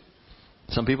going to.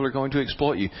 Some people are going to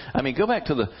exploit you. Go back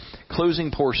to the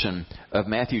closing portion of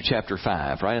Matthew chapter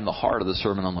 5, right in the heart of the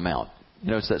Sermon on the Mount.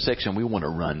 It's that section we want to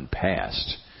run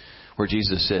past, where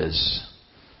Jesus says,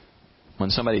 when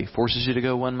somebody forces you to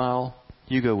go 1 mile,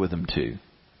 you go with them 2.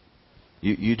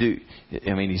 You do.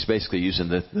 He's basically using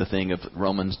the thing of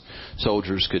Roman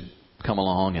soldiers could come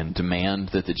along and demand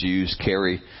that the Jews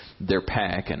carry their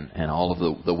pack and all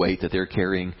of the weight that they're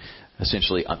carrying,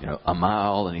 essentially, a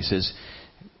mile. And he says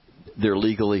they're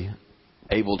legally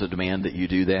able to demand that you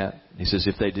do that. He says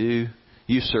if they do,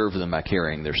 you serve them by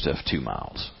carrying their stuff 2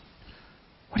 miles.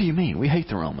 What do you mean? We hate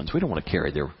the Romans. We don't want to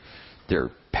carry their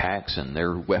packs and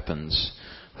their weapons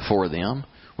for them.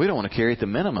 We don't want to carry at the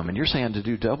minimum. And you're saying to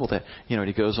do double that. And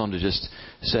he goes on to just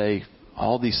say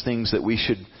all these things that we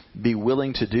should be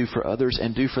willing to do for others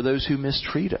and do for those who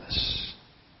mistreat us.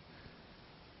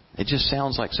 It just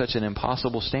sounds like such an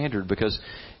impossible standard because,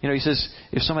 he says,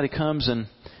 if somebody comes and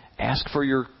asks for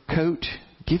your coat,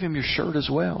 give him your shirt as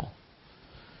well.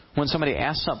 When somebody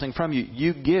asks something from you,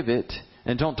 you give it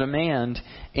and don't demand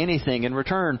anything in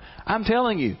return. I'm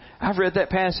telling you, I've read that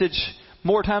passage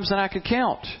more times than I could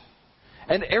count.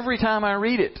 And every time I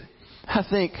read it, I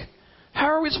think, how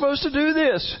are we supposed to do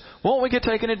this? Won't we get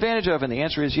taken advantage of? And the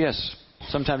answer is yes.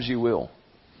 Sometimes you will.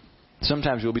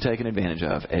 Sometimes you'll be taken advantage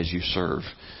of as you serve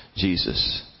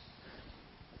Jesus.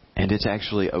 And it's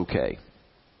actually okay.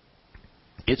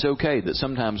 It's okay that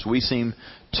sometimes we seem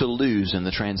to lose in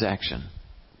the transaction.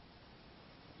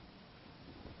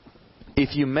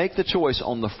 If you make the choice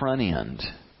on the front end,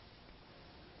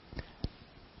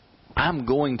 I'm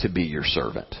going to be your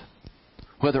servant.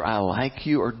 Whether I like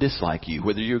you or dislike you,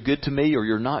 whether you're good to me or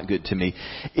you're not good to me.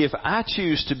 If I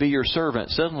choose to be your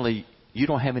servant, suddenly you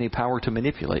don't have any power to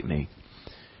manipulate me.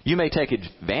 You may take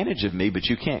advantage of me, but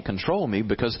you can't control me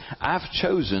because I've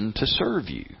chosen to serve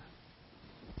you.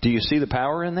 Do you see the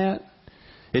power in that?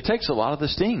 It takes a lot of the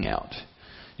sting out.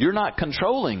 You're not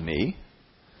controlling me.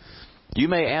 You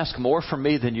may ask more from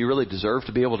me than you really deserve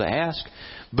to be able to ask,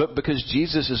 but because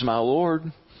Jesus is my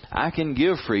Lord, I can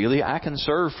give freely, I can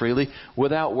serve freely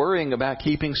without worrying about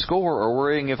keeping score or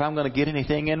worrying if I'm going to get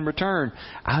anything in return.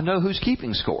 I know who's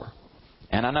keeping score,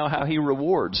 and I know how He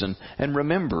rewards and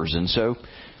remembers, and so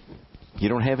you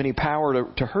don't have any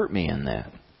power to hurt me in that.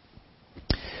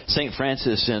 St.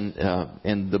 Francis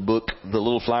in the book The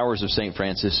Little Flowers of St.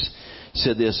 Francis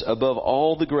said this: above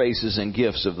all the graces and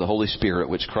gifts of the Holy Spirit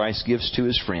which Christ gives to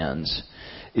His friends,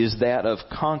 is that of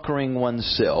conquering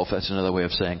oneself. That's another way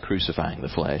of saying crucifying the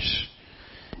flesh.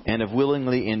 And of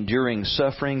willingly enduring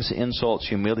sufferings, insults,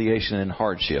 humiliation, and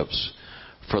hardships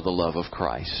for the love of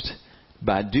Christ.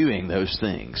 By doing those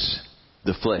things,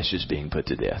 the flesh is being put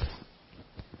to death.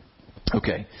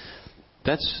 Okay,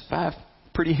 that's 5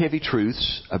 pretty heavy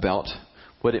truths about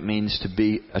what it means to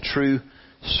be a true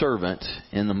servant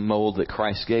in the mold that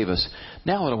Christ gave us.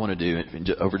 Now what I want to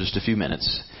do over just a few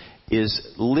minutes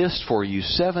is list for you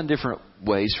 7 different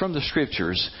ways from the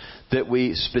Scriptures that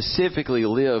we specifically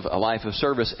live a life of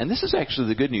service. And this is actually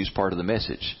the good news part of the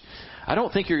message. I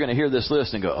don't think you're going to hear this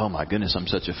list and go, oh my goodness, I'm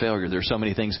such a failure. There's so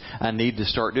many things I need to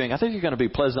start doing. I think you're going to be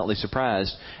pleasantly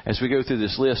surprised as we go through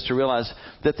this list to realize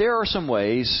that there are some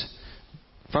ways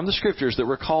from the Scriptures that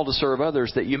we're called to serve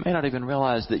others that you may not even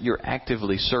realize that you're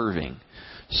actively serving.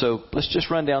 So let's just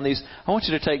run down these. I want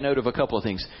you to take note of a couple of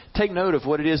things. Take note of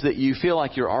what it is that you feel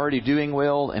like you're already doing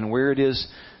well and where it is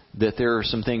that there are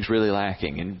some things really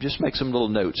lacking. And just make some little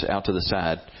notes out to the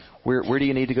side. Where do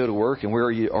you need to go to work and where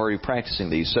are you already practicing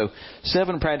these? So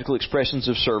 7 practical expressions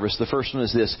of service. The first one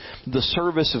is this: the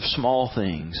service of small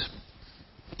things.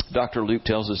 Dr. Luke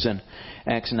tells us in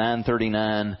Acts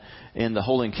 9:39 in the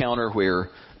whole encounter where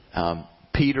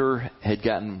Peter had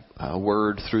gotten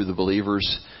word through the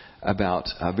believers about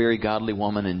a very godly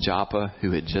woman in Joppa who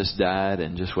had just died,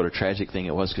 and just what a tragic thing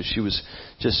it was because she was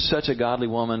just such a godly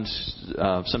woman.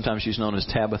 Sometimes she's known as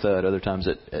Tabitha, at other times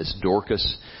as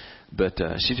Dorcas. But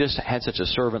she just had such a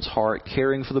servant's heart,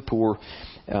 caring for the poor.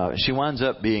 She winds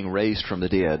up being raised from the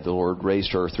dead. The Lord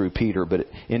raised her through Peter. But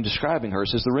in describing her, it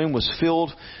says the room was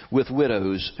filled with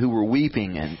widows who were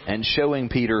weeping and showing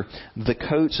Peter the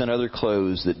coats and other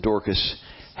clothes that Dorcas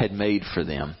had made for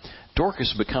them.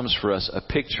 Dorcas becomes for us a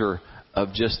picture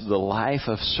of just the life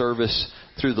of service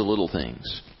through the little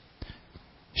things.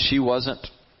 She wasn't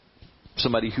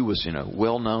somebody who was,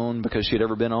 well known because she had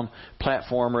ever been on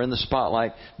platform or in the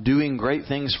spotlight doing great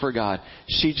things for God.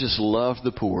 She just loved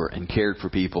the poor and cared for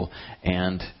people.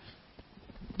 And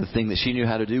the thing that she knew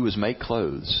how to do was make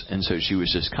clothes. And so she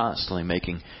was just constantly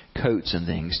making coats and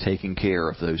things, taking care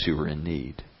of those who were in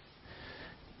need.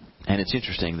 And it's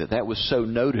interesting that was so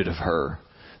noted of her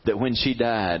that when she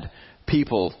died,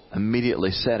 people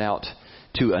immediately set out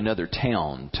to another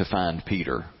town to find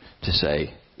Peter to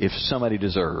say, if somebody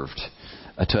deserved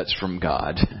a touch from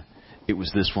God, it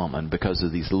was this woman because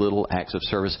of these little acts of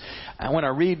service. And when I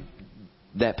read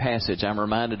that passage, I'm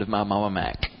reminded of my Mama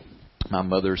Mac, my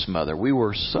mother's mother. We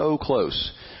were so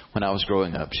close when I was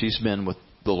growing up. She's been with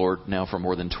the Lord now for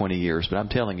more than 20 years. But I'm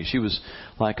telling you, she was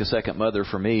like a second mother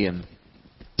for me. And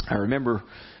I remember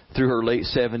through her late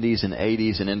 70s and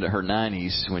 80s and into her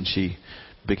 90s when she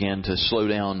began to slow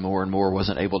down more and more,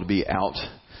 wasn't able to be out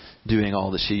doing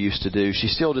all that she used to do. She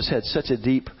still just had such a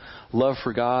deep love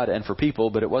for God and for people,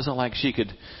 but it wasn't like she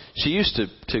used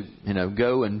to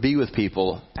go and be with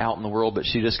people out in the world, but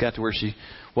she just got to where she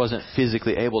wasn't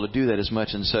physically able to do that as much.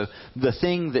 And so the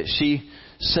thing that she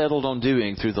settled on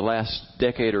doing through the last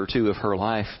decade or two of her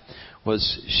life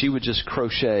was she would just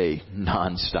crochet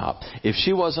nonstop. If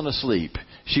she wasn't asleep,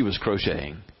 she was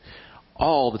crocheting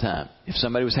all the time. If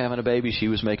somebody was having a baby, she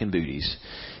was making booties.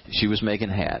 She was making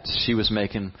hats. She was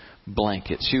making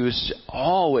blankets. She was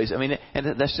always, and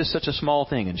that's just such a small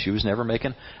thing. And she was never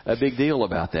making a big deal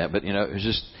about that. But, it was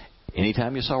just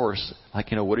anytime you saw her,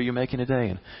 like, what are you making today?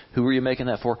 And who are you making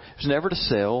that for? It was never to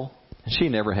sell. And she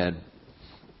never had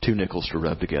 2 nickels to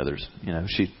rub together.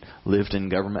 She lived in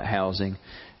government housing.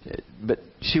 But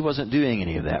she wasn't doing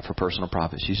any of that for personal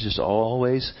profit. She's just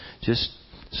always just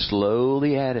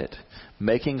slowly at it,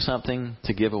 making something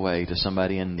to give away to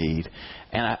somebody in need.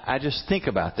 And I just think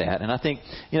about that. And I think,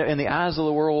 in the eyes of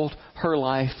the world, her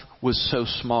life was so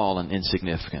small and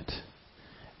insignificant.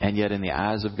 And yet in the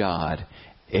eyes of God,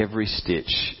 every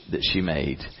stitch that she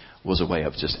made was a way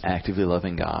of just actively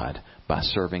loving God by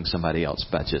serving somebody else,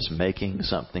 by just making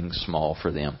something small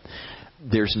for them.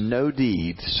 There's no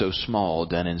deed so small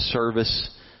done in service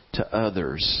to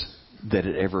others that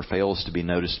it ever fails to be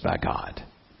noticed by God.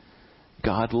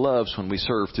 God loves when we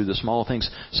serve through the small things.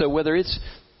 So whether it's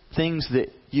things that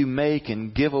you make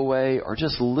and give away or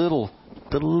just the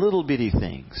little bitty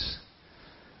things,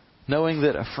 knowing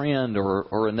that a friend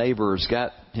or a neighbor has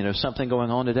got something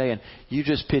going on today, and you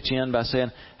just pitch in by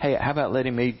saying, hey, how about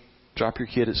letting me drop your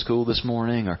kid at school this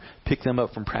morning, or pick them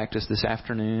up from practice this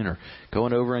afternoon, or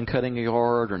going over and cutting a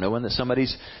yard, or knowing that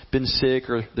somebody's been sick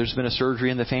or there's been a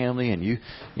surgery in the family, and you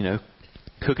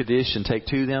cook a dish and take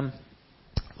to them.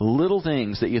 Little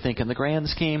things that you think in the grand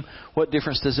scheme, what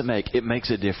difference does it make? It makes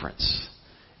a difference.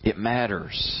 It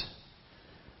matters.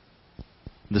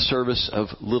 The service of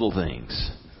little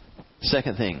things.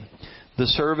 Second thing, The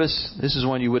service, this is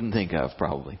one you wouldn't think of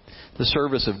probably. The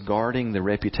service of guarding the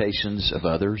reputations of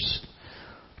others.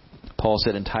 Paul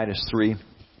said in Titus 3,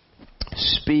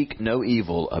 speak no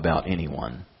evil about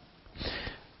anyone.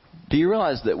 Do you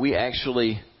realize that we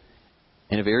actually,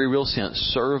 in a very real sense,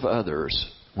 serve others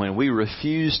when we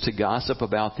refuse to gossip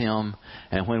about them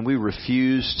and when we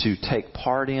refuse to take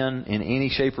part in any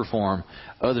shape or form,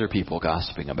 other people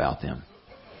gossiping about them?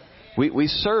 We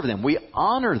serve them. We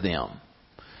honor them.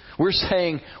 We're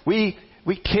saying we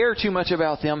care too much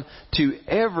about them to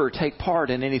ever take part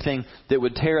in anything that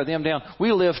would tear them down.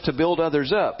 We live to build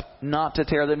others up, not to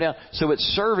tear them down. So it's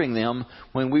serving them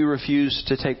when we refuse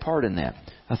to take part in that.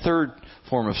 A third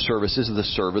form of service is the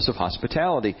service of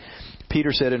hospitality.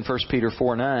 Peter said in 1 Peter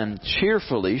 4:9,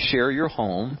 cheerfully share your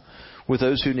home with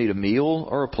those who need a meal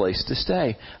or a place to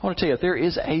stay. I want to tell you, there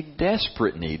is a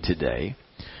desperate need today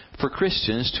for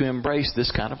Christians to embrace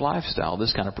this kind of lifestyle,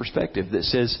 this kind of perspective that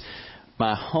says,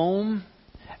 my home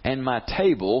and my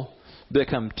table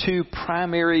become two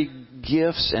primary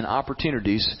gifts and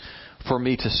opportunities for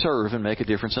me to serve and make a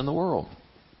difference in the world.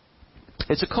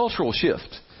 It's a cultural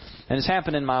shift. And it's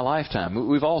happened in my lifetime.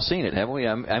 We've all seen it, haven't we?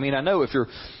 I mean, I know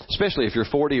especially if you're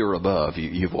 40 or above,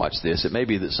 you've watched this. It may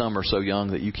be that some are so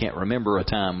young that you can't remember a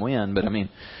time when, but I mean,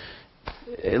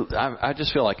 I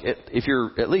just feel like if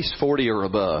you're at least 40 or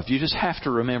above, you just have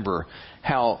to remember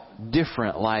how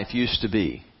different life used to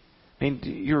be. I mean, do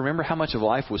you remember how much of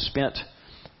life was spent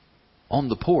on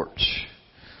the porch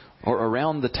or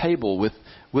around the table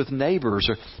with neighbors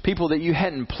or people that you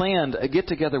hadn't planned a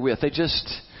get-together with?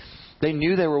 They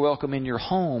knew they were welcome in your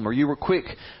home, or you were quick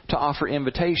to offer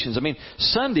invitations. I mean,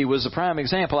 Sunday was a prime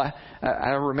example. I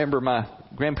remember my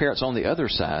grandparents on the other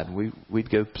side. We'd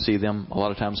go see them a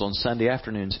lot of times on Sunday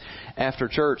afternoons after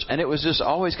church. And it was just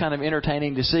always kind of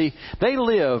entertaining to see. They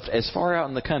lived as far out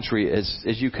in the country as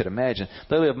you could imagine.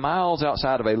 They lived miles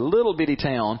outside of a little bitty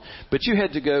town, but you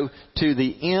had to go to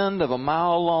the end of a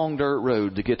mile-long dirt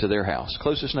road to get to their house.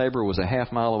 Closest neighbor was a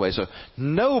half mile away. So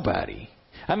nobody...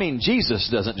 I mean, Jesus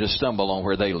doesn't just stumble on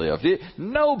where they lived.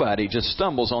 Nobody just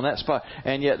stumbles on that spot.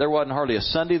 And yet there wasn't hardly a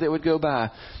Sunday that would go by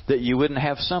that you wouldn't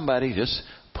have somebody just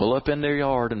pull up in their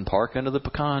yard and park under the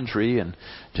pecan tree and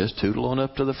just tootle on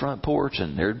up to the front porch.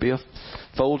 And there'd be a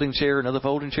folding chair, another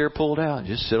folding chair pulled out, and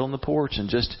just sit on the porch and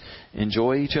just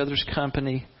enjoy each other's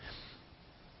company.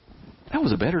 That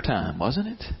was a better time, wasn't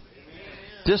it?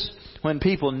 Just when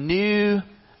people knew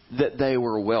that they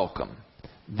were welcome,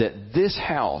 that this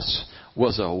house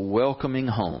was a welcoming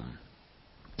home,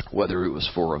 whether it was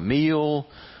for a meal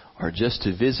or just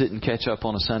to visit and catch up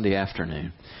on a Sunday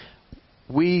afternoon.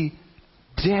 We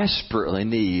desperately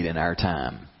need in our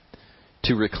time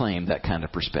to reclaim that kind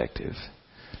of perspective,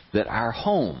 that our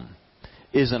home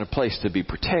isn't a place to be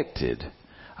protected.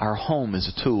 Our home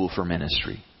is a tool for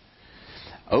ministry.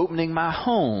 Opening my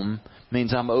home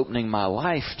means I'm opening my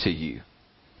life to you.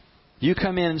 You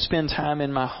come in and spend time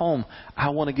in my home.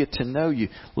 I want to get to know you.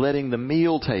 Letting the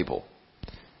meal table,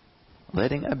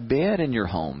 letting a bed in your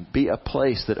home be a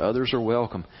place that others are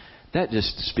welcome. That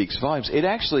just speaks volumes. It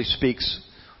actually speaks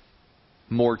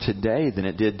more today than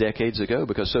it did decades ago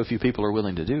because so few people are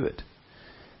willing to do it.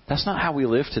 That's not how we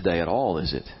live today at all,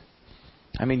 is it?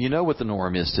 I mean, you know what the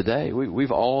norm is today.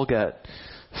 We've all got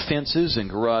fences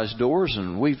and garage doors,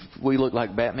 and we look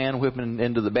like Batman whipping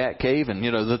into the Bat Cave, and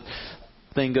the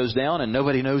thing goes down and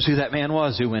nobody knows who that man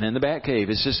was who went in the Bat Cave.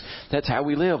 It's just, that's how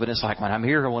we live. And it's like, when I'm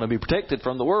here, I want to be protected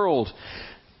from the world.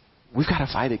 We've got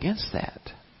to fight against that.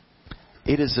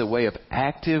 It is a way of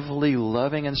actively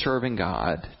loving and serving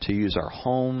God to use our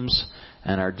homes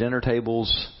and our dinner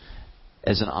tables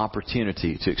as an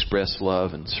opportunity to express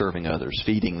love and serving others,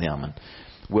 feeding them and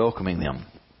welcoming them.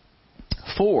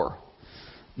 4,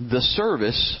 the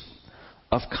service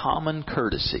of common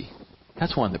courtesy.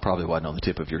 That's one that probably wasn't on the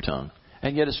tip of your tongue.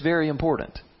 And yet it's very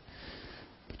important.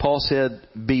 Paul said,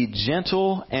 be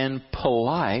gentle and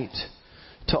polite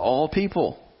to all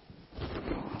people.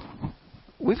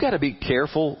 We've got to be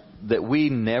careful that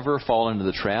we never fall into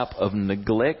the trap of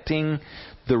neglecting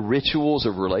the rituals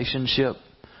of relationship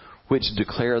which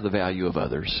declare the value of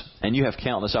others. And you have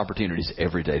countless opportunities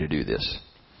every day to do this.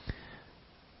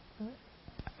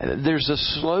 There's a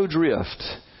slow drift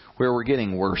where we're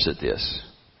getting worse at this,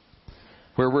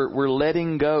 where we're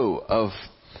letting go of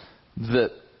the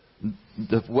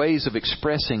ways of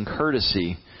expressing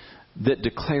courtesy that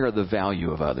declare the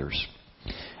value of others.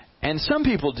 And some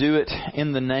people do it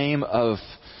in the name of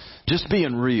just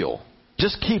being real,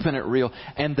 just keeping it real,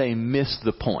 and they miss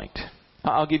the point.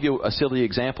 I'll give you a silly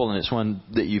example, and it's one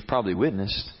that you've probably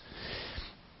witnessed.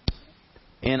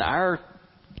 In our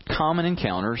common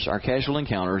encounters, our casual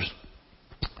encounters,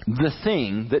 The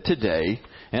thing that today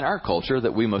in our culture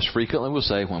that we most frequently will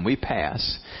say when we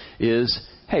pass is,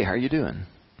 hey, how are you doing?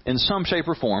 In some shape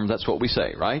or form, that's what we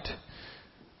say, right?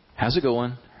 How's it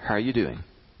going? How are you doing?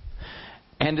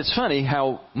 And it's funny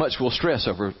how much we'll stress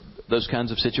over those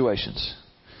kinds of situations.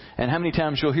 And how many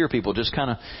times you'll hear people just kind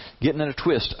of getting in a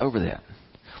twist over that.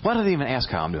 Why do they even ask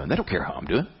how I'm doing? They don't care how I'm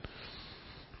doing.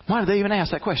 Why do they even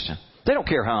ask that question? They don't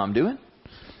care how I'm doing.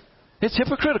 It's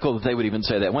hypocritical that they would even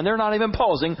say that when they're not even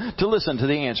pausing to listen to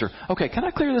the answer. Okay, can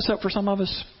I clear this up for some of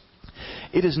us?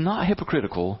 It is not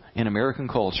hypocritical in American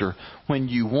culture when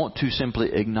you want to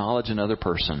simply acknowledge another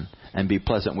person and be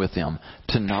pleasant with them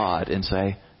to nod and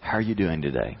say, how are you doing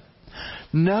today?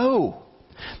 No.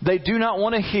 They do not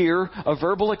want to hear a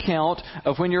verbal account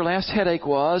of when your last headache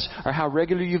was or how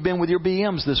regular you've been with your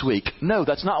BMs this week. No,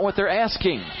 that's not what they're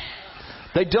asking.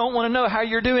 They don't want to know how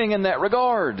you're doing in that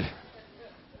regard.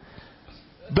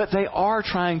 But they are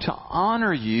trying to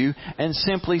honor you and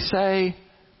simply say,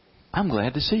 I'm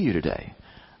glad to see you today.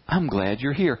 I'm glad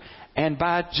you're here. And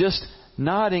by just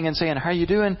nodding and saying, how are you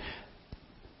doing?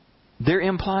 They're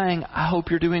implying, I hope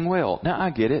you're doing well. Now, I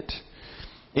get it.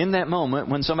 In that moment,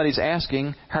 when somebody's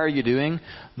asking, how are you doing?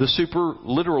 The super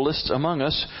literalists among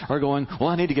us are going, well,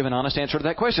 I need to give an honest answer to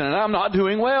that question, and I'm not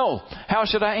doing well. How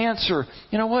should I answer?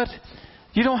 You know what?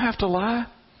 You don't have to lie.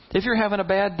 If you're having a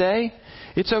bad day,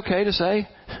 it's okay to say,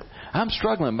 I'm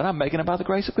struggling, but I'm making it by the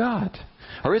grace of God.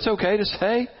 Or it's okay to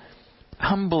say,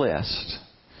 I'm blessed.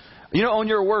 You know, on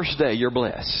your worst day, you're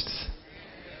blessed.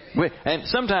 And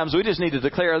sometimes we just need to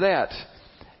declare that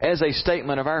as a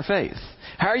statement of our faith.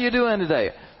 How are you doing today?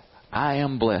 I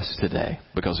am blessed today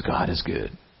because God is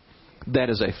good. That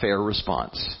is a fair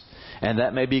response. And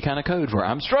that may be kind of code for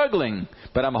I'm struggling,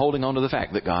 but I'm holding on to the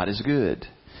fact that God is good.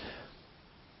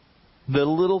 The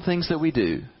little things that we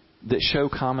do that show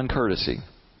common courtesy,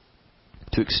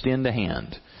 to extend a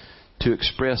hand, to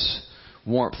express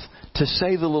warmth, to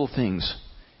say the little things,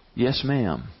 yes,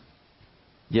 ma'am,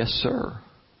 yes, sir.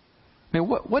 I mean,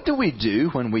 what do we do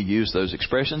when we use those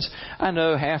expressions? I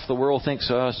know half the world thinks,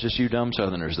 oh, it's just you dumb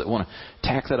Southerners that want to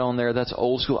tack that on there. That's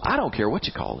old school. I don't care what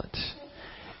you call it.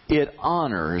 It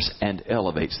honors and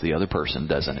elevates the other person,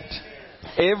 doesn't it?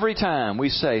 Every time we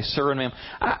say, sir and ma'am,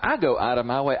 I go out of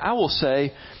my way. I will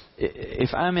say,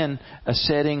 if I'm in a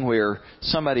setting where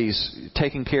somebody's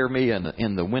taking care of me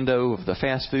in the window of the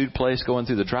fast food place, going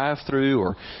through the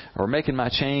drive-thru or making my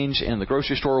change in the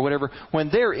grocery store or whatever, when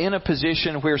they're in a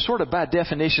position where sort of by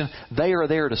definition they are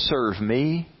there to serve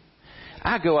me,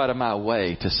 I go out of my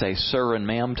way to say sir and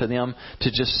ma'am to them to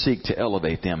just seek to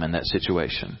elevate them in that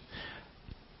situation.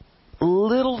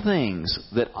 Little things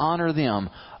that honor them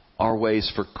are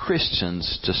ways for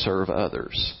Christians to serve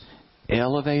others.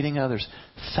 Elevating others.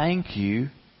 Thank you.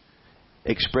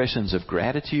 Expressions of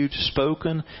gratitude,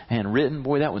 spoken and written.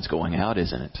 Boy, that one's going out,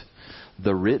 isn't it?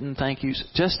 The written thank yous.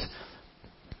 Just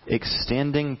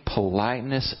extending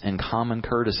politeness and common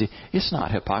courtesy. It's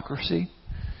not hypocrisy.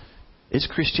 It's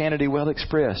Christianity well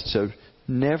expressed. So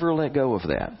never let go of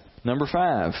that. Number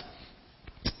 5.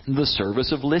 The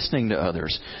service of listening to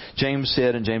others. James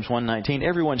said in James 1:19,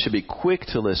 everyone should be quick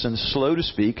to listen, slow to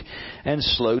speak, and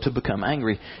slow to become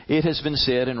angry. It has been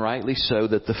said, and rightly so,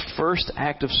 that the first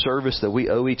act of service that we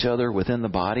owe each other within the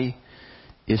body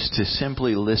is to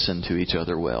simply listen to each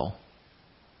other well.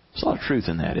 There's a lot of truth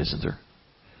in that, isn't there?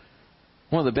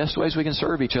 One of the best ways we can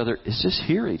serve each other is just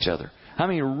hear each other. I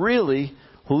mean, really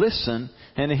listen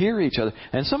and hear each other.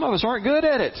 And some of us aren't good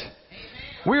at it.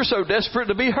 We're so desperate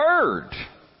to be heard.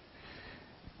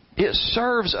 It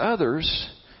serves others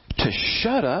to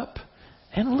shut up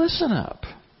and listen up,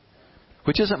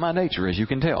 which isn't my nature, as you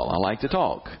can tell. I like to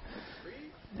talk.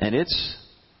 And it's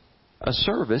a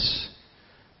service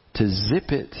to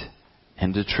zip it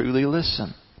and to truly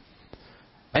listen.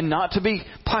 And not to be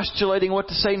postulating what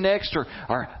to say next or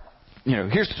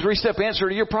here's the 3-step answer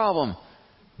to your problem.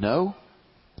 No.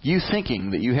 You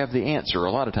thinking that you have the answer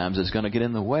a lot of times is going to get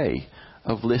in the way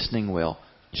of listening well.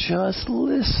 Just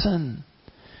listen.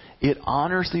 It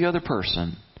honors the other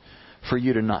person for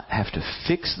you to not have to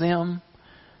fix them,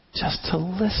 just to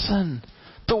listen.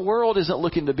 The world isn't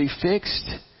looking to be fixed.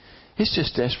 It's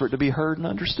just desperate to be heard and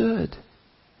understood.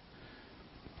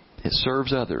 It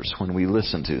serves others when we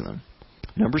listen to them.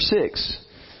 Number 6,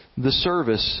 the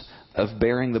service of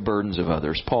bearing the burdens of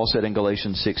others. Paul said in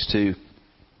Galatians 6:2,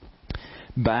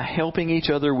 by helping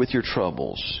each other with your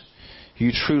troubles,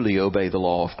 you truly obey the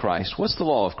law of Christ. What's the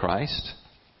law of Christ?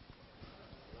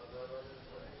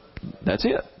 That's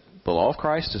it. The law of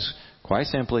Christ is quite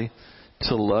simply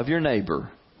to love your neighbor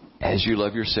as you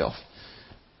love yourself.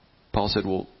 Paul said,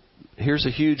 well, here's a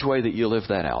huge way that you live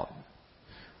that out.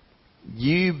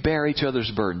 You bear each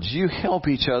other's burdens. You help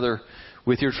each other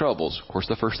with your troubles. Of course,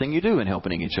 the first thing you do in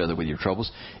helping each other with your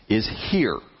troubles is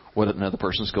hear what another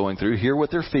person's going through, hear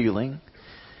what they're feeling.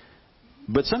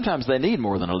 But sometimes they need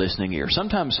more than a listening ear.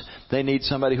 Sometimes they need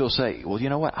somebody who'll say, well, you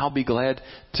know what? I'll be glad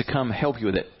to come help you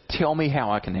with it. Tell me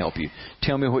how I can help you.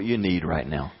 Tell me what you need right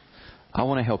now. I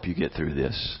want to help you get through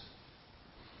this.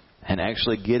 And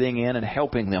actually getting in and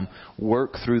helping them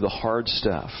work through the hard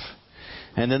stuff.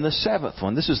 And then the seventh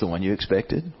one, this is the one you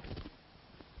expected.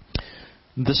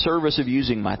 The service of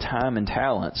using my time and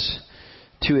talents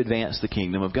to advance the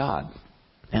kingdom of God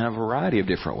in a variety of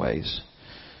different ways.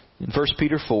 In 1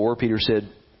 Peter 4, Peter said,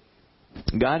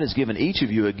 God has given each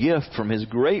of you a gift from His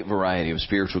great variety of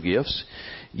spiritual gifts.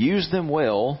 Use them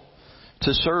well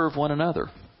to serve one another.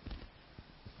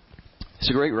 It's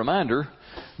a great reminder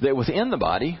that within the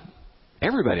body,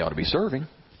 everybody ought to be serving.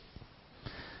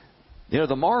 You know,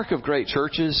 the mark of great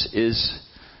churches is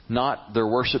not their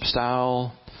worship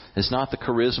style. It's not the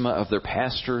charisma of their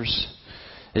pastors.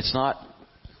 It's not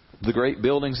the great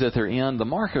buildings that they're in. The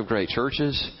mark of great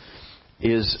churches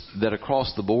is that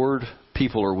across the board,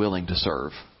 people are willing to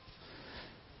serve.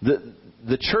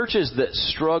 The churches that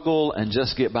struggle and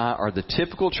just get by are the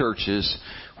typical churches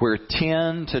where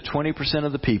 10 to 20%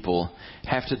 of the people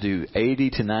have to do 80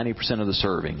 to 90% of the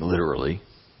serving, literally.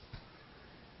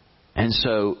 And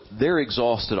so they're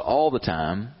exhausted all the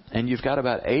time, and you've got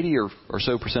about 80 or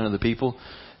so percent of the people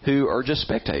who are just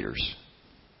spectators.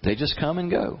 They just come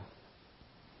and go.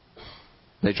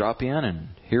 They drop in and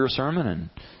hear a sermon and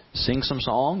sing some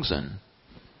songs and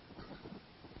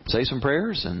say some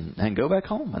prayers and go back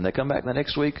home. And they come back the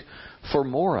next week for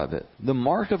more of it. The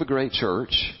mark of a great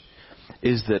church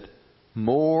is that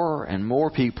more and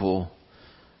more people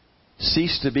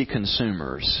cease to be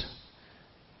consumers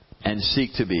and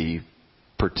seek to be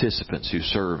participants who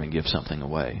serve and give something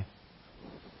away.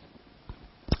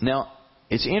 Now,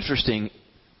 it's interesting.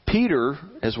 Peter,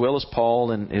 as well as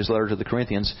Paul in his letter to the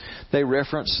Corinthians, they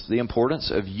reference the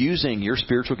importance of using your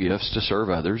spiritual gifts to serve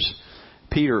others.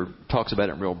 Peter talks about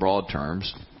it in real broad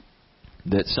terms,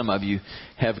 that some of you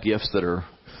have gifts that are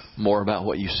more about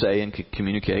what you say and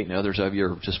communicate, and others of you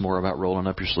are just more about rolling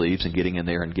up your sleeves and getting in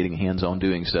there and getting hands-on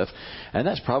doing stuff. And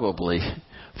that's probably,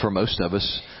 for most of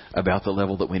us, about the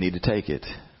level that we need to take it.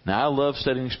 Now, I love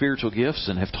studying spiritual gifts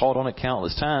and have taught on it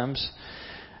countless times.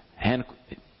 And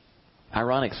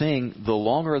ironic thing, the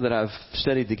longer that I've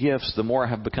studied the gifts, the more I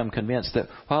have become convinced that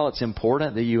while it's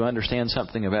important that you understand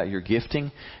something about your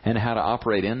gifting and how to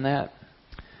operate in that,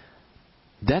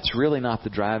 that's really not the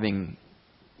driving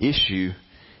issue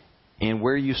in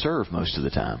where you serve most of the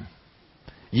time.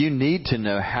 You need to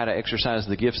know how to exercise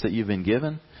the gifts that you've been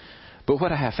given. But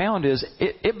what I have found is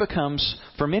it becomes,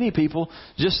 for many people,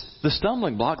 just the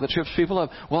stumbling block that trips people up.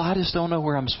 Well, I just don't know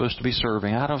where I'm supposed to be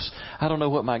serving. I don't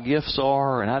know what my gifts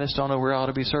are, and I just don't know where I ought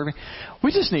to be serving.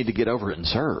 We just need to get over it and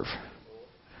serve.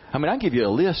 I mean, I can give you a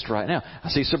list right now. I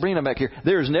see Sabrina back here.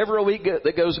 There's never a week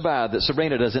that goes by that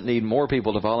Sabrina doesn't need more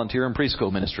people to volunteer in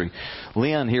preschool ministry.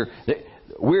 Lynn here.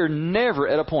 We're never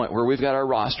at a point where we've got our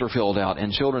roster filled out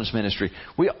in children's ministry.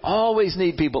 We always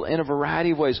need people in a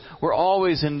variety of ways. We're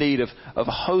always in need of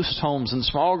host homes and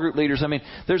small group leaders. I mean,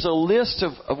 there's a list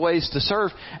of ways to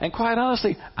serve. And quite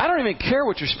honestly, I don't even care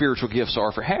what your spiritual gifts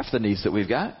are for half the needs that we've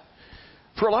got.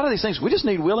 For a lot of these things, we just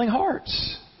need willing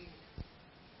hearts.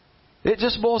 It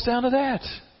just boils down to that.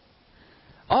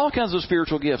 All kinds of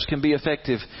spiritual gifts can be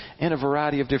effective in a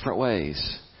variety of different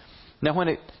ways. Now, when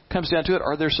it comes down to it,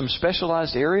 are there some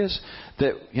specialized areas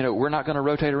that, we're not going to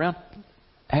rotate around?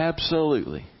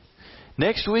 Absolutely.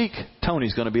 Next week,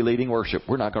 Tony's going to be leading worship.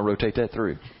 We're not going to rotate that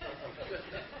through.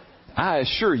 I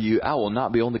assure you, I will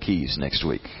not be on the keys next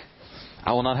week.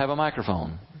 I will not have a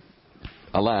microphone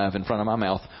alive in front of my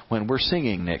mouth when we're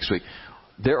singing next week.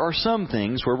 There are some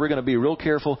things where we're going to be real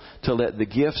careful to let the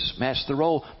gifts match the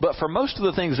role. But for most of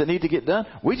the things that need to get done,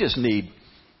 we just need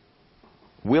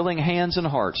willing hands and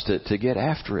hearts to get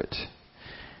after it.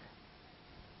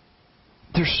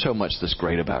 There's so much that's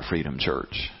great about Freedom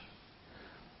Church.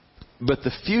 But the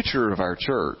future of our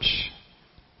church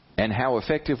and how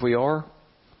effective we are,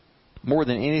 more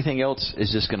than anything else,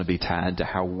 is just going to be tied to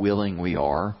how willing we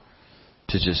are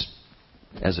to just,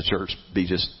 as a church, be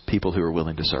just people who are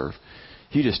willing to serve.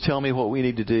 You just tell me what we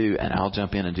need to do, and I'll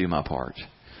jump in and do my part.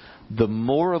 The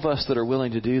more of us that are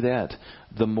willing to do that,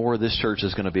 the more this church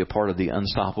is going to be a part of the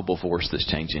unstoppable force that's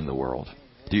changing the world.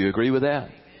 Do you agree with that?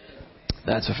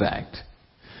 That's a fact.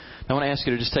 I want to ask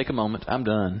you to just take a moment. I'm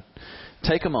done.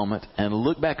 Take a moment and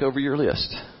look back over your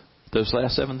list. Those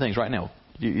last 7 things right now.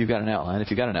 You've got an outline. If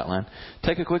you've got an outline,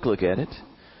 take a quick look at it.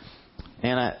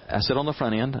 And I said on the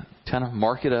front end, kind of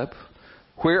mark it up.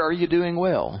 Where are you doing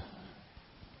well?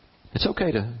 It's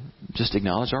okay to just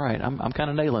acknowledge, all right, I'm kind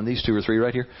of nailing these 2 or 3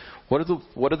 right here. What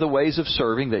are the ways of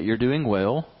serving that you're doing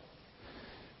well?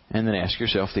 And then ask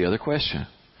yourself the other question.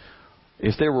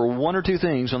 If there were 1 or 2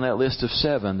 things on that list of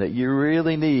 7 that you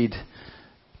really need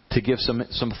to give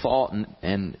some thought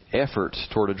and effort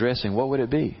toward addressing, what would it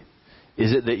be?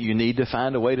 Is it that you need to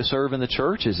find a way to serve in the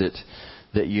church? Is it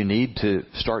that you need to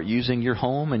start using your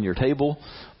home and your table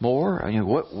more? I mean,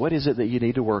 what is it that you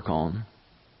need to work on?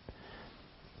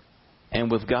 And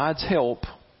with God's help,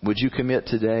 would you commit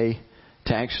today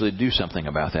to actually do something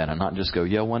about that and not just go,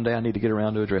 yeah, one day I need to get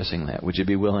around to addressing that? Would you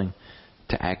be willing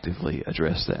to actively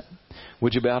address that?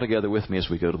 Would you bow together with me as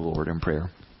we go to the Lord in prayer?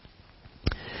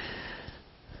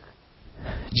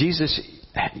 Jesus,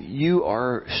 you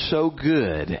are so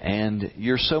good, and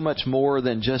you're so much more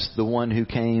than just the one who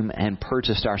came and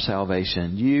purchased our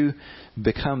salvation. You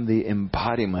become the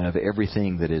embodiment of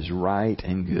everything that is right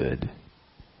and good.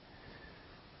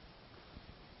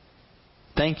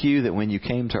 Thank you that when you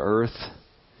came to earth,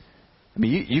 I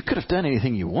mean, you could have done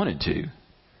anything you wanted to.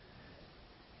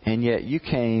 And yet you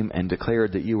came and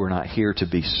declared that you were not here to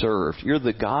be served. You're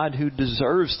the God who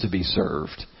deserves to be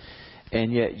served.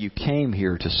 And yet you came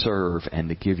here to serve and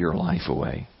to give your life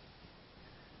away.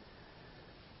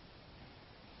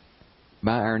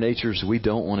 By our natures, we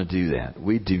don't want to do that.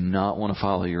 We do not want to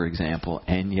follow your example.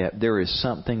 And yet there is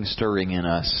something stirring in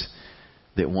us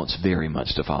that wants very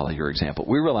much to follow your example.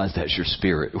 We realize that's your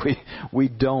spirit. We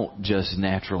don't just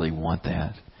naturally want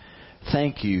that.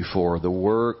 Thank you for the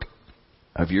work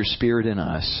of your Spirit in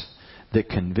us that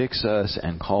convicts us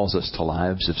and calls us to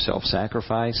lives of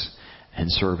self-sacrifice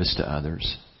and service to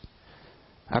others.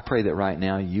 I pray that right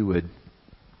now you would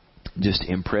just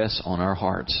impress on our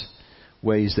hearts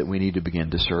ways that we need to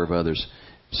begin to serve others,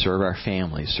 serve our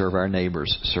families, serve our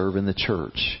neighbors, serve in the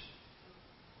church.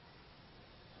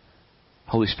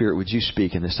 Holy Spirit, would you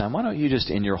speak in this time? Why don't you just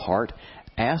in your heart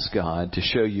ask God to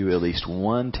show you at least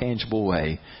one tangible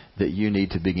way that you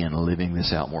need to begin living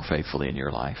this out more faithfully in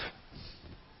your life.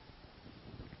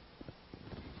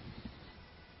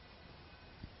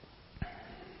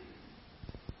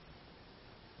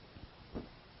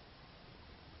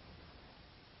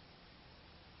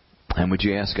 And would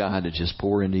you ask God to just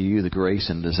pour into you the grace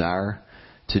and desire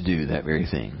to do that very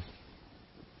thing?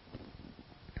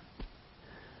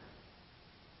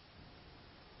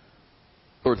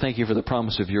 Lord, thank you for the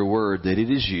promise of your word that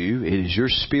it is you, it is your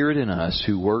Spirit in us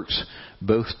who works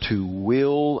both to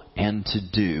will and to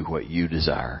do what you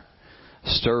desire.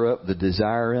 Stir up the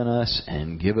desire in us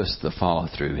and give us the follow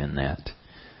through in that.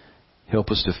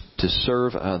 Help us to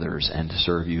serve others and to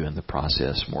serve you in the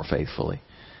process more faithfully.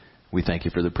 We thank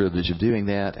you for the privilege of doing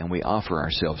that, and we offer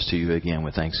ourselves to you again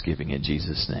with thanksgiving in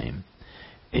Jesus' name.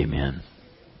 Amen.